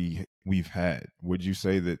that we've had? Would you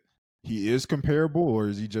say that he is comparable, or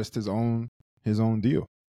is he just his own deal?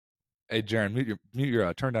 Hey, Jaron, mute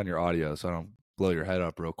your turn down your audio so I don't blow your head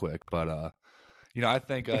up real quick. But I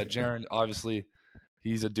think Jaron, obviously,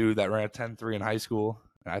 he's a dude that ran a 10.3 in high school,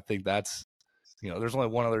 and I think that's there's only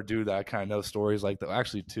one other dude that I kind of know stories like that.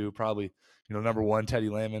 Actually, two, probably. Number one, Teddy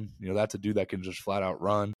Lamon. That's a dude that can just flat out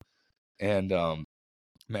run. And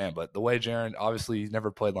man, but the way Jaron, obviously, he's never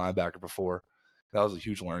played linebacker before. That was a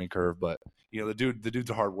huge learning curve. But the dude's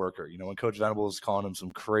a hard worker. When Coach Venables is calling him some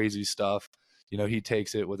crazy stuff, he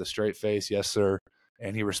takes it with a straight face, yes sir,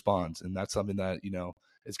 and he responds. And that's something that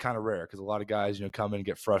it's kind of rare because a lot of guys come in and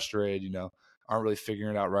get frustrated, aren't really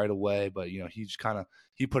figuring it out right away. But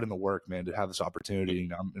he put in the work, man, to have this opportunity.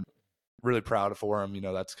 I'm really proud for him.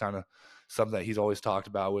 That's kind of something that he's always talked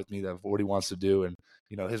about with me, that what he wants to do. And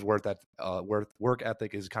his work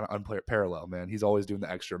ethic is kind of unparalleled, man. He's always doing the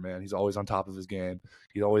extra, man. He's always on top of his game.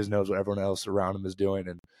 He always knows what everyone else around him is doing,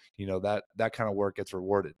 and that kind of work gets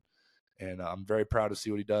rewarded. And I'm very proud to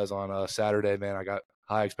see what he does on Saturday, man. I got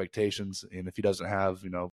high expectations, and if he doesn't have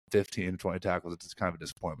 15 to 20 tackles, it's kind of a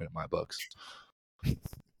disappointment in my books.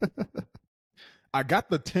 I got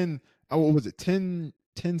the 10. What was it?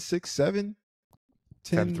 10-6-7?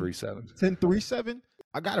 10-3-7. 10-3-7?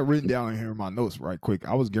 I got it written down in here in my notes right quick.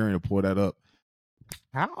 I was going to pull that up.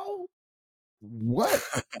 How? What?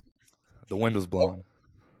 The wind was blowing.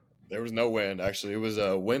 There was no wind, actually. It was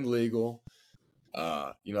wind legal.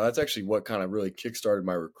 That's actually what kind of really kickstarted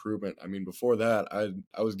my recruitment. I mean, before that,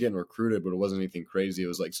 I was getting recruited, but it wasn't anything crazy. It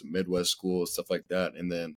was like some Midwest schools, stuff like that.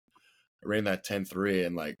 And then I ran that 10-3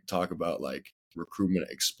 and like talk about like recruitment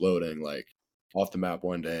exploding, like off the map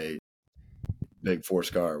one day, big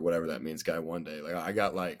 4-star, whatever that means, guy one day. Like I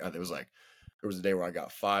got there was a day where I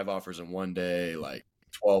got 5 offers in one day, like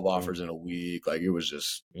 12 offers in a week. Like it was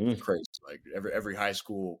just crazy. Like every high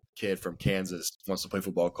school kid from Kansas wants to play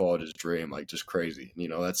football, call it his dream, like just crazy.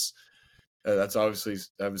 That's obviously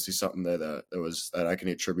something that I can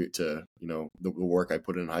attribute to, the work I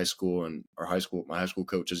put in high school, and my high school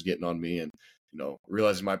coaches getting on me and,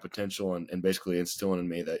 realizing my potential and basically instilling in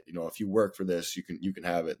me that, if you work for this, you can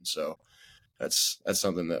have it. And so that's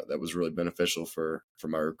something that was really beneficial for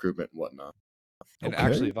my recruitment and whatnot. And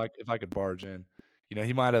actually, if I could barge in,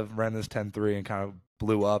 he might have ran this 10-3 and kind of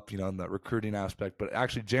blew up, in the recruiting aspect. But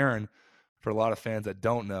actually, Jaron, for a lot of fans that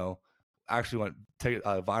don't know, actually went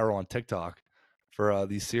viral on TikTok for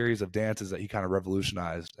these series of dances that he kind of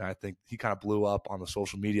revolutionized. And I think he kind of blew up on the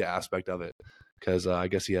social media aspect of it because I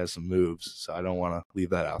guess he has some moves. So I don't want to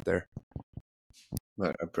leave that out there.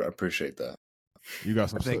 I appreciate that. You got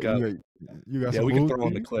some. I think, you got some. We can throw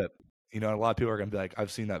in the clip. A lot of people are gonna be like,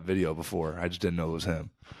 "I've seen that video before. I just didn't know it was him."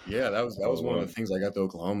 Yeah, that was one of the things I got to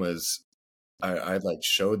Oklahoma is I like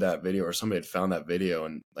showed that video, or somebody had found that video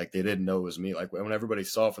and like they didn't know it was me. Like when everybody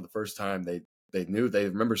saw it for the first time, they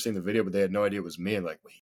remember seeing the video, but they had no idea it was me. And like,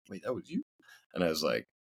 wait, that was you? And I was like,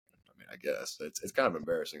 I guess it's kind of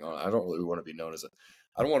embarrassing. I don't really want to be known as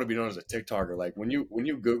I don't want to be known as a TikToker. Like when you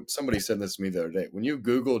Google, somebody said this to me the other day. When you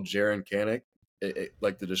Google Jaron Kanik, it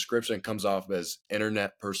like the description comes off as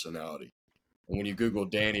internet personality. And when you Google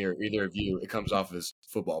Danny or either of you, it comes off as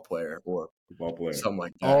football player or something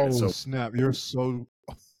like that. Oh, so, snap! You're so.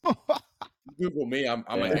 Google me. I'm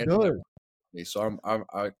an internet. So I'm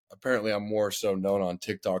apparently I'm more so known on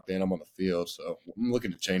TikTok than I'm on the field. So I'm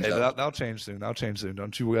looking to change that. That'll change soon. That'll change soon.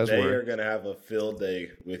 Don't you guys worry. They are gonna have a field day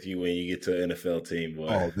with you when you get to an NFL team, boy.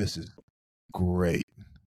 Oh, this is great.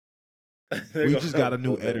 We just got a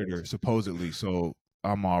new editor, supposedly, so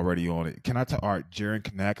I'm already on it. Can I all right, Jaron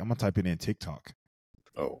Kanak, I'm gonna type it in TikTok.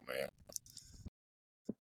 Oh man.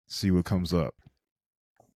 See what comes up.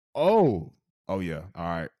 Oh yeah. All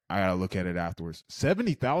right. I gotta look at it afterwards.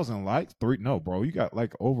 70,000 likes? No, bro. You got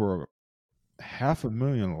like over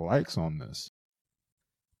 500,000 likes on this.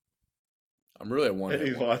 I'm really wondering.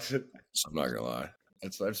 He's watching. I'm not gonna lie.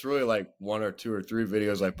 It's really like 1 or 2 or 3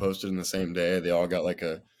 videos I posted in the same day. They all got like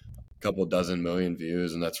a couple dozen million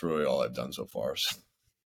views, and that's really all I've done so far.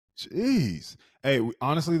 Jeez. Hey,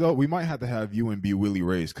 honestly though, we might have to have you and B Willie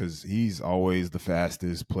race because he's always the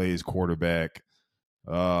fastest, plays quarterback.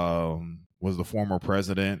 Was the former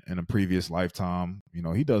president in a previous lifetime. You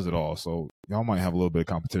know, he does it all. So y'all might have a little bit of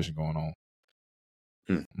competition going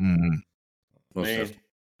on. Man,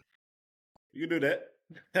 you can do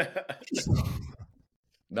that.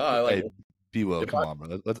 No, I like B-Will, come on, bro.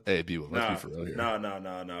 B-Will, let's be for real here.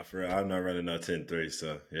 No, for real. I'm not running no 10-3,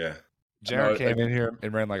 so yeah. Jaron came in here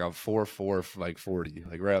and ran like a 4.4, like 40,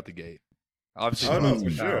 like right out the gate. Obviously, no, for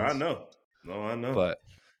sure. I know. No, I know. But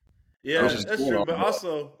yeah, that's true. But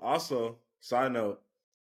also, side note,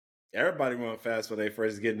 everybody run fast when they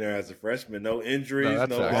first get in there as a freshman. No injuries,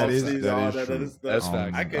 no offseason, all that other stuff. That's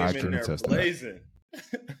fact. I came in there blazing.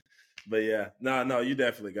 But yeah, no, you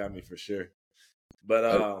definitely got me for sure.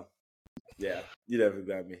 But yeah, you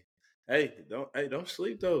definitely got me. Hey, don't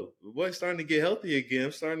sleep though. The boy's starting to get healthy again.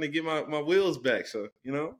 I'm starting to get my wheels back. So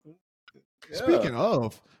Yeah. Speaking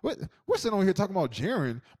of, we're sitting over here talking about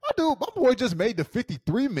Jaron. My boy just made the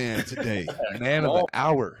 53 man today. Man of the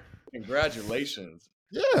hour. Congratulations.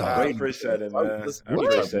 Yeah. I appreciate it, man. I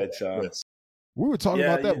appreciate y'all. We were talking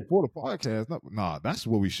about that before the podcast. Nah, that's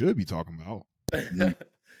what we should be talking about. I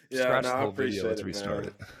appreciate it,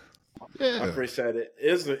 man. Yeah. I appreciate it.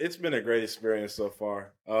 It's been a great experience so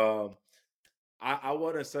far. I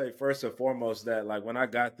want to say first and foremost that like when I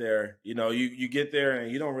got there, you know, you get there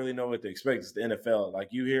and you don't really know what to expect. It's the NFL. Like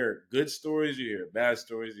you hear good stories, you hear bad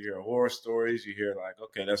stories, you hear horror stories, you hear like,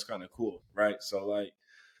 okay, that's kind of cool, right? So like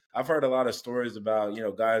I've heard a lot of stories about, you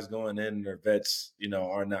know, guys going in and their vets, you know,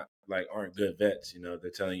 aren't good vets. You know, they're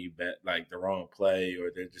telling you bet like the wrong play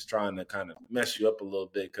or they're just trying to kind of mess you up a little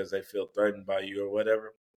bit because they feel threatened by you or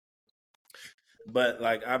whatever. But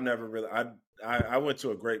like I've never really I went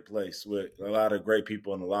to a great place with a lot of great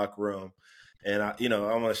people in the locker room, and I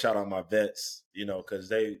want to shout out my vets, you know, because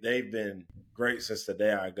they've been great since the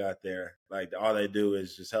day I got there. Like all they do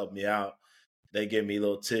is just help me out. They give me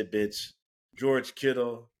little tidbits. George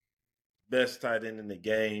Kittle, best tight end in the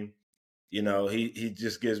game. You know, he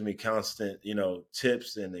just gives me constant, you know,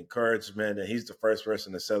 tips and encouragement. And he's the first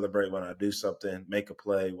person to celebrate when I do something, make a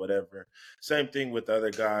play, whatever. Same thing with the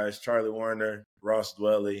other guys, Charlie Warner, Ross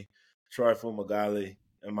Dwelly, Troy Fumagalli,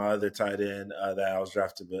 and my other tight end that I was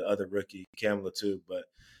drafted with, other rookie, Cam Latu. But,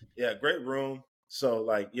 yeah, great room. So,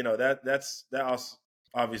 like, you know, that also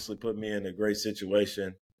obviously put me in a great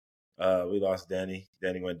situation. We lost Danny.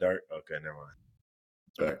 Danny went dark. Okay, never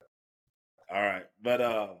mind. All right.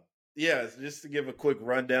 But, yeah, just to give a quick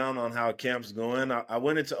rundown on how camp's going. I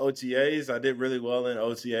went into OTAs. I did really well in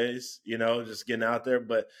OTAs, you know, just getting out there.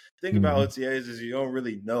 But the thing about OTAs is you don't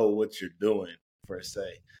really know what you're doing, per se.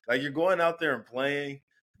 Like, you're going out there and playing,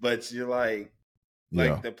 but you're like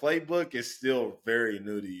the playbook is still very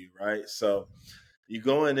new to you, right? So you're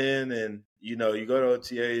going in and, you know, you go to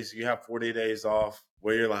OTAs, you have 40 days off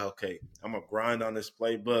where you're like, okay, I'm going to grind on this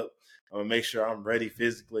playbook. I'm going to make sure I'm ready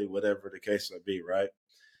physically, whatever the case may be, right?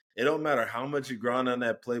 It don't matter how much you grind on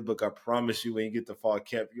that playbook. I promise you, when you get to fall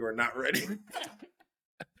camp, you are not ready.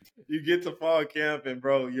 You get to fall camp, and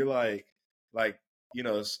bro, you're like, you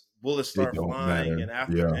know, bullets start flying, and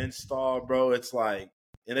after install, bro, it's like,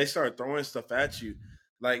 and they start throwing stuff at you.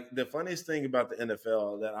 Like the funniest thing about the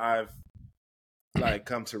NFL that I've like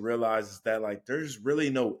come to realize is that like there's really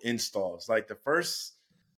no installs. Like the first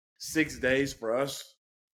 6 days for us,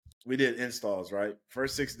 we did installs, right?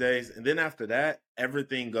 First 6 days. And then after that,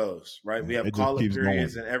 everything goes, right? We have call-up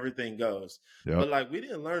periods and everything goes. Yep. But, like, we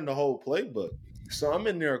didn't learn the whole playbook. So I'm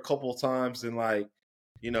in there a couple times and, like,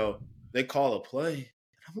 you know, they call a play.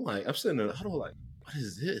 I'm sitting in the huddle like, what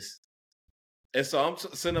is this? And so I'm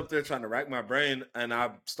sitting up there trying to rack my brain, and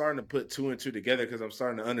I'm starting to put 2 and 2 together because I'm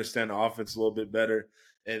starting to understand the offense a little bit better.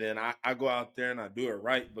 And then I go out there and I do it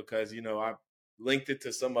right because, you know, linked it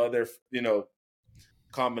to some other,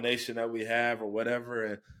 combination that we have or whatever.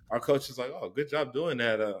 And our coach is like, "Oh, good job doing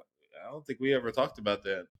that. I don't think we ever talked about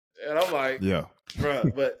that." And I'm like, yeah, bro,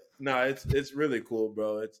 but no, it's really cool,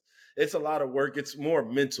 bro. It's a lot of work. It's more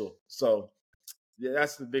mental. So yeah,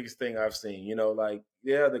 that's the biggest thing I've seen.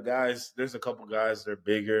 The guys, there's a couple guys that are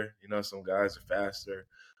bigger, some guys are faster,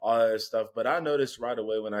 all that stuff. But I noticed right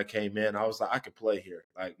away when I came in, I was like, I could play here.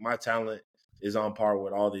 Like my talent is on par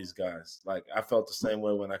with all these guys. Like I felt the same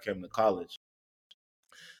way when I came to college.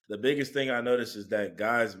 The biggest thing I noticed is that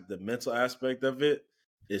guys, the mental aspect of it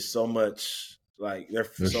is so much like they're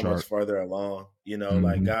so much farther along.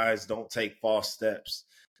 Like guys don't take false steps.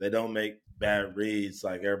 They don't make bad reads.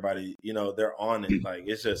 Like everybody, they're on it. Like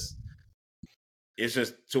it's just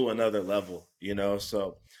to another level.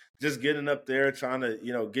 So just getting up there, trying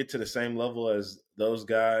to get to the same level as those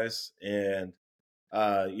guys, and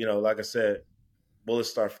like I said, bullets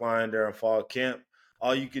start flying during fall camp.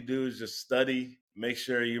 All you could do is just study, make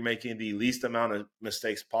sure you're making the least amount of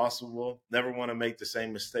mistakes possible. Never want to make the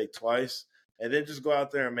same mistake twice, and then just go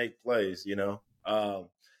out there and make plays.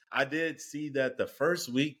 I did see that the first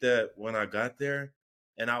week that when I got there,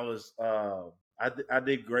 and I was I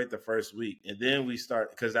did great the first week, and then we start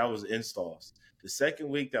because that was installs. The second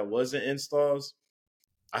week that wasn't installs,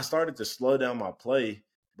 I started to slow down my play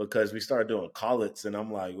because we started doing call-its, and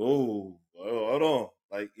I'm like, oh, hold on,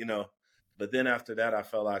 But then after that, I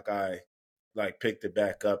felt like I picked it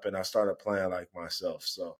back up, and I started playing like myself.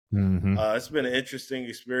 So it's been an interesting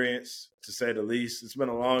experience to say the least. It's been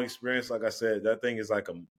a long experience. Like I said, that thing is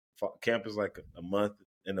camp is like a month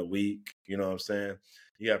and a week. You know what I'm saying?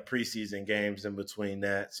 You got preseason games in between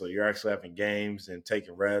that, so you're actually having games and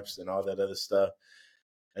taking reps and all that other stuff.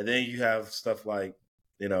 And then you have stuff like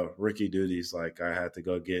rookie duties. Like I had to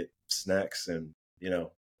go get snacks and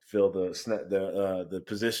fill the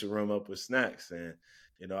position room up with snacks, and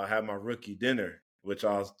I had my rookie dinner, which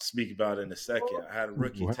I'll speak about in a second. I had a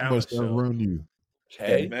rookie talent show. How much that run you?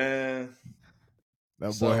 Hey man,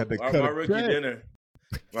 that boy had to cut my rookie dinner.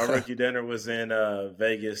 My rookie dinner was in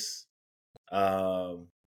Vegas.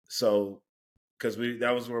 So because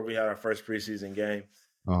that was where we had our first preseason game,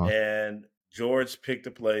 and George picked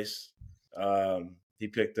a place. He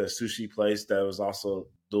picked a sushi place that was also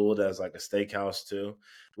dueled as like a steakhouse too,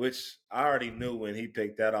 which I already knew when he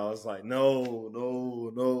picked that. I was like, no,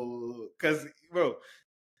 because bro,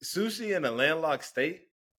 sushi in a landlocked state,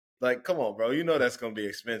 like, come on, bro, that's gonna be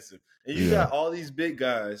expensive. And you got all these big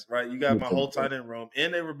guys, right? You got my whole tight end room,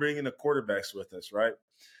 and they were bringing the quarterbacks with us, right?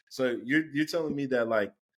 So you're telling me that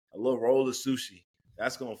like a little roll of sushi,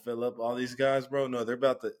 that's gonna fill up all these guys, bro? No, they're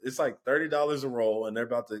about to. It's like $30 a roll, and they're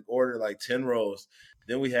about to order like 10 rolls.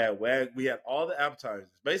 Then we had all the appetizers.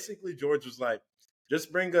 Basically, George was like,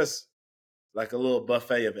 just bring us like a little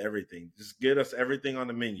buffet of everything. Just get us everything on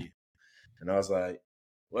the menu. And I was like,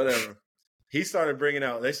 whatever. They started bringing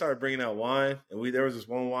out wine, and there was this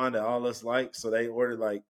one wine that all of us liked, so they ordered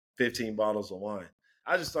like 15 bottles of wine.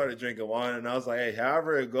 I just started drinking wine, and I was like, hey,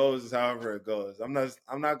 however it goes is however it goes. I'm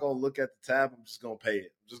not gonna look at the tab. I'm just gonna pay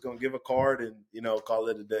it. I'm just gonna give a card and call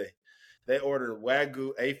it a day. They ordered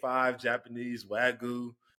Wagyu A5 Japanese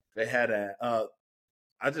Wagyu. They had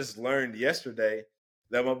I just learned yesterday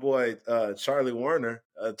that my boy Charlie Warner,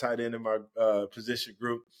 tight end in my position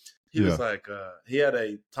group, he was like, he had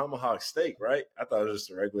a tomahawk steak, right? I thought it was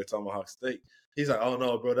just a regular tomahawk steak. He's like, oh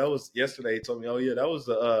no, bro, that was yesterday. He told me, oh yeah, that was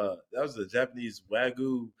the Japanese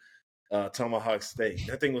Wagyu tomahawk steak.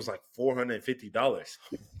 That thing was like $450.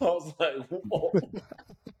 I was like, whoa.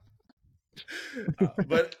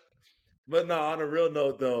 But no, on a real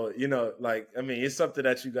note though, it's something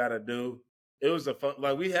that you got to do. It was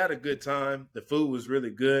we had a good time. The food was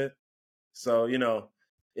really good. So,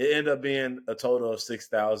 it ended up being a total of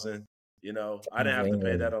 $6,000. I didn't have to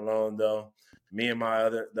pay that alone though. Me and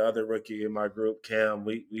the other rookie in my group, Cam,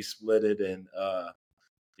 we split it, and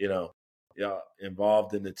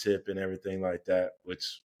involved in the tip and everything like that.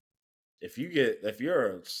 Which, if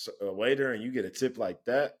you're a waiter and you get a tip like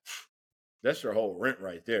that, that's your whole rent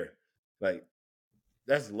right there. Like,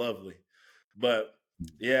 that's lovely. But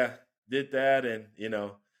yeah, did that, and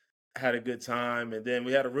had a good time. And then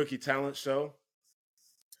we had a rookie talent show.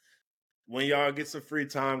 When y'all get some free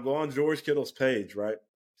time, go on George Kittle's page, right?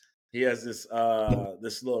 He has this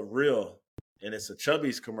little reel, and it's a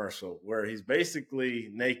Chubby's commercial where he's basically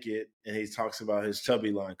naked and he talks about his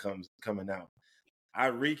Chubby line coming out. I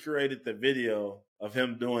recreated the video of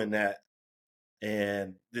him doing that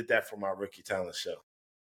and did that for my rookie talent show.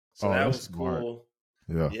 So that was cool.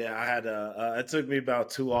 Yeah, I had it took me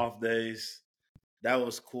about 2 off days. That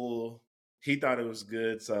was cool. He thought it was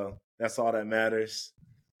good, so that's all that matters.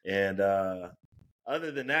 And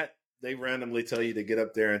other than that, they randomly tell you to get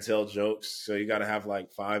up there and tell jokes. So you got to have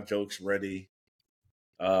like 5 jokes ready.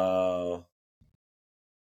 And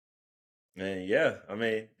yeah, I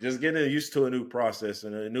mean, just getting used to a new process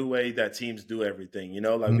and a new way that teams do everything.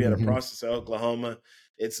 Like we had a process at Oklahoma.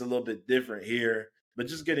 It's a little bit different here, but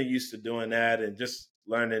just getting used to doing that and just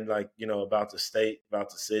learning about the state, about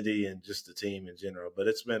the city, and just the team in general. But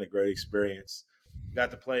it's been a great experience. Got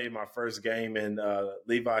to play my first game in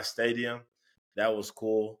Levi Stadium. That was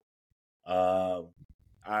cool.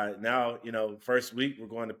 First week we're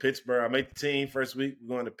going to Pittsburgh. I make the team. First week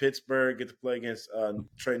we're going to Pittsburgh, get to play against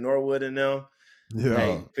Trey Norwood and them. Yeah.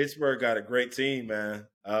 Hey, Pittsburgh got a great team, man.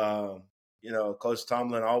 Coach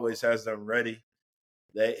Tomlin always has them ready.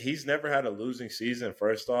 He's never had a losing season,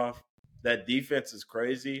 first off. That defense is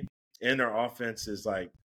crazy, and their offense is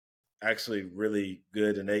actually really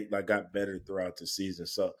good, and they got better throughout the season.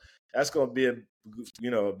 So that's going to be a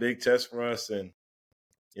big test for us, and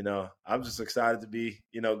I'm just excited to be,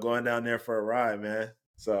 going down there for a ride, man.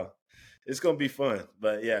 So it's going to be fun.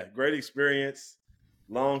 But, yeah, great experience,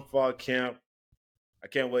 long fall camp. I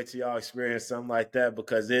can't wait till y'all experience something like that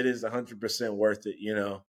because it is 100% worth it,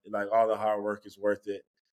 all the hard work is worth it.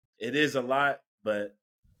 It is a lot, but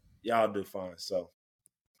y'all do fine. So,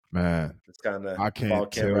 man, it's kind of I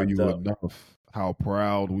can't tell you enough how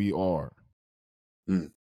proud we are. I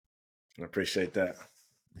appreciate that.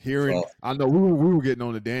 I know we were getting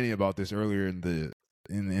on to Danny about this earlier in the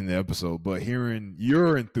episode, but hearing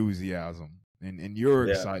your enthusiasm and your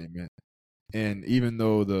excitement, and even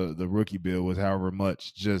though the rookie bill was however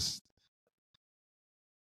much, just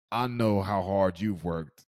I know how hard you've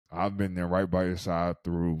worked. I've been there right by your side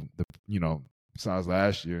through besides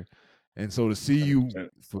last year, and so to see you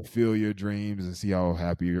fulfill your dreams and see how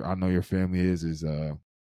happy I know your family is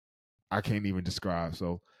I can't even describe.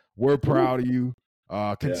 So we're proud of you.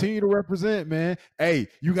 Continue to represent, man. Hey,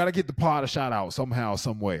 you got to get the pod a shout out somehow,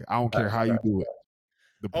 some way. I don't care how you do it.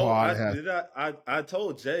 The pod I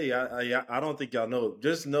told Jay, I don't think y'all know.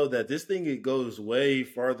 Just know that this thing, it goes way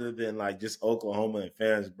farther than just Oklahoma and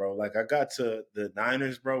fans, bro. I got to the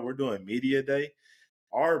Niners, bro. We're doing media day.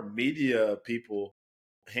 Our media people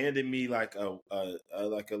handed me a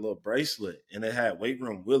little bracelet, and it had Weight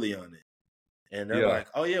Room Willie on it. And they're like,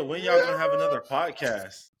 "Oh yeah, when y'all gonna have another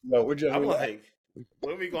podcast?" No, I'm like,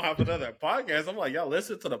 when we gonna have another podcast? I'm like, y'all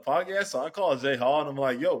listen to the podcast? So I called Jay Hall and I'm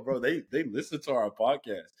like, yo, bro, they listen to our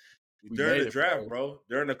podcast during the draft, bro,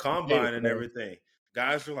 during the combine and everything.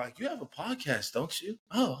 Guys were like, you have a podcast, don't you?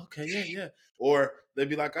 Oh, okay, yeah. Or they'd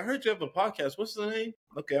be like, I heard you have a podcast. What's the name?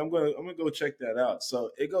 Okay, I'm gonna go check that out. So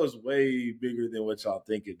it goes way bigger than what y'all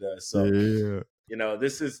think it does. So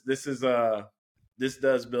this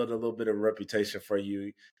does build a little bit of reputation for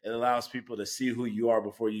you. It allows people to see who you are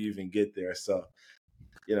before you even get there. So,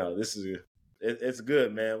 it's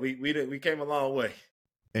good, man. We came a long way.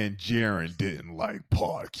 And Jaron didn't like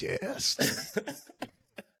podcasts.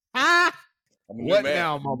 What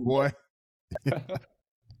now, my boy?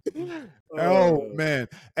 Oh man.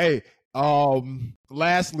 Hey,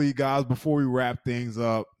 lastly, guys, before we wrap things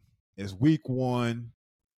up, it's week 1.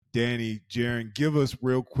 Danny, Jaron, give us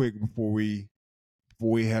real quick before we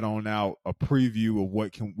head on out a preview of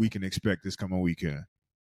what we can expect this coming weekend.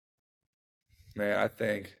 Man, I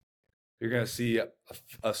think you're going to see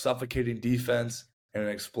a suffocating defense and an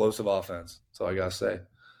explosive offense. That's all I got to say.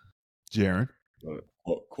 Jaron?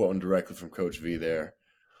 Quoting directly from Coach V there.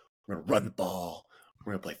 We're going to run the ball.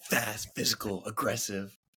 We're going to play fast, physical,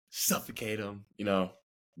 aggressive, suffocate them,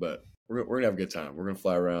 But we're going to have a good time. We're going to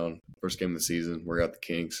fly around. First game of the season. Work out the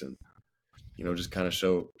kinks and, just kind of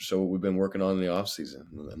show what we've been working on in the offseason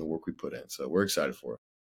and the work we put in. So we're excited for it.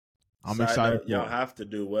 I'm excited. Y'all have to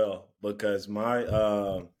do well because my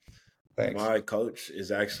coach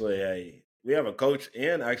is actually we have a coach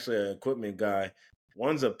and actually an equipment guy.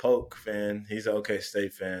 One's a Polk fan. He's an OK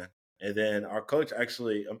State fan. And then our coach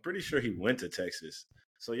actually, I'm pretty sure he went to Texas.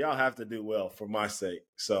 So y'all have to do well for my sake.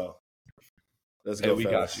 So let's go. We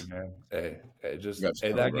got you, man.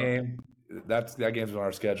 That game's on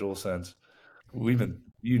our schedule since we've been.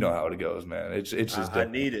 You know how it goes, man. It's just. I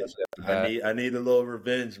need it. I need a little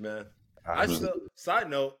revenge, man.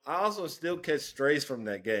 Side note, I also still catch strays from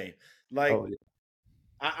that game.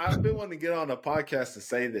 I've been wanting to get on a podcast to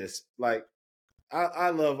say this. I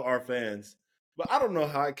love our fans, but I don't know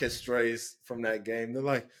how I catch strays from that game. They're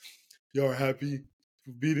like, "Y'all happy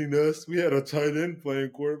for beating us? We had a tight end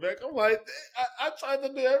playing quarterback." I'm like, I tried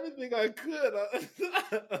to do everything I could.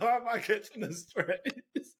 How am I catching the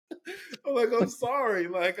strays? I'm like, I'm sorry.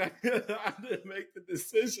 I didn't make the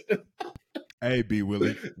decision. Hey, B.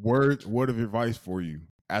 Willie, word of advice for you.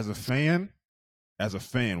 As a fan, as a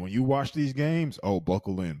fan, when you watch these games,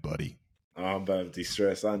 buckle in, buddy. Oh, I'm about to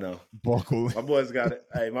de-stress. I know. Buckle in. My boys got it.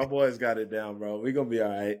 Hey, my boys got it down, bro. We gonna be all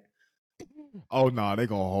right. Oh, no, they're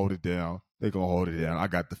going to hold it down. They're going to hold it down. I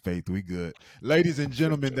got the faith. We good. Ladies and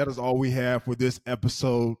gentlemen, that is all we have for this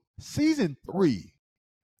episode. Season 3,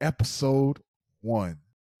 episode 1.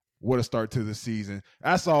 What a start to the season.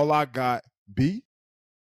 That's all I got. B?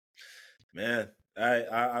 Man,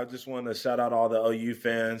 I just want to shout out all the OU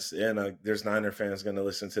fans, and there's Niner fans going to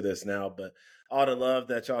listen to this now, but all the love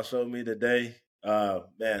that y'all showed me today,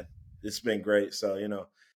 man, it's been great. So,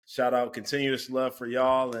 shout out, continuous love for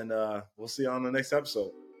y'all, and we'll see you on the next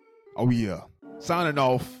episode. Oh, yeah. Signing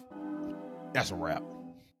off. That's a wrap.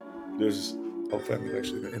 Hopefully I'm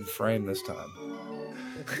actually in frame this time.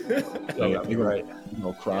 So, you're right.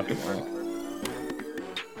 Crockett.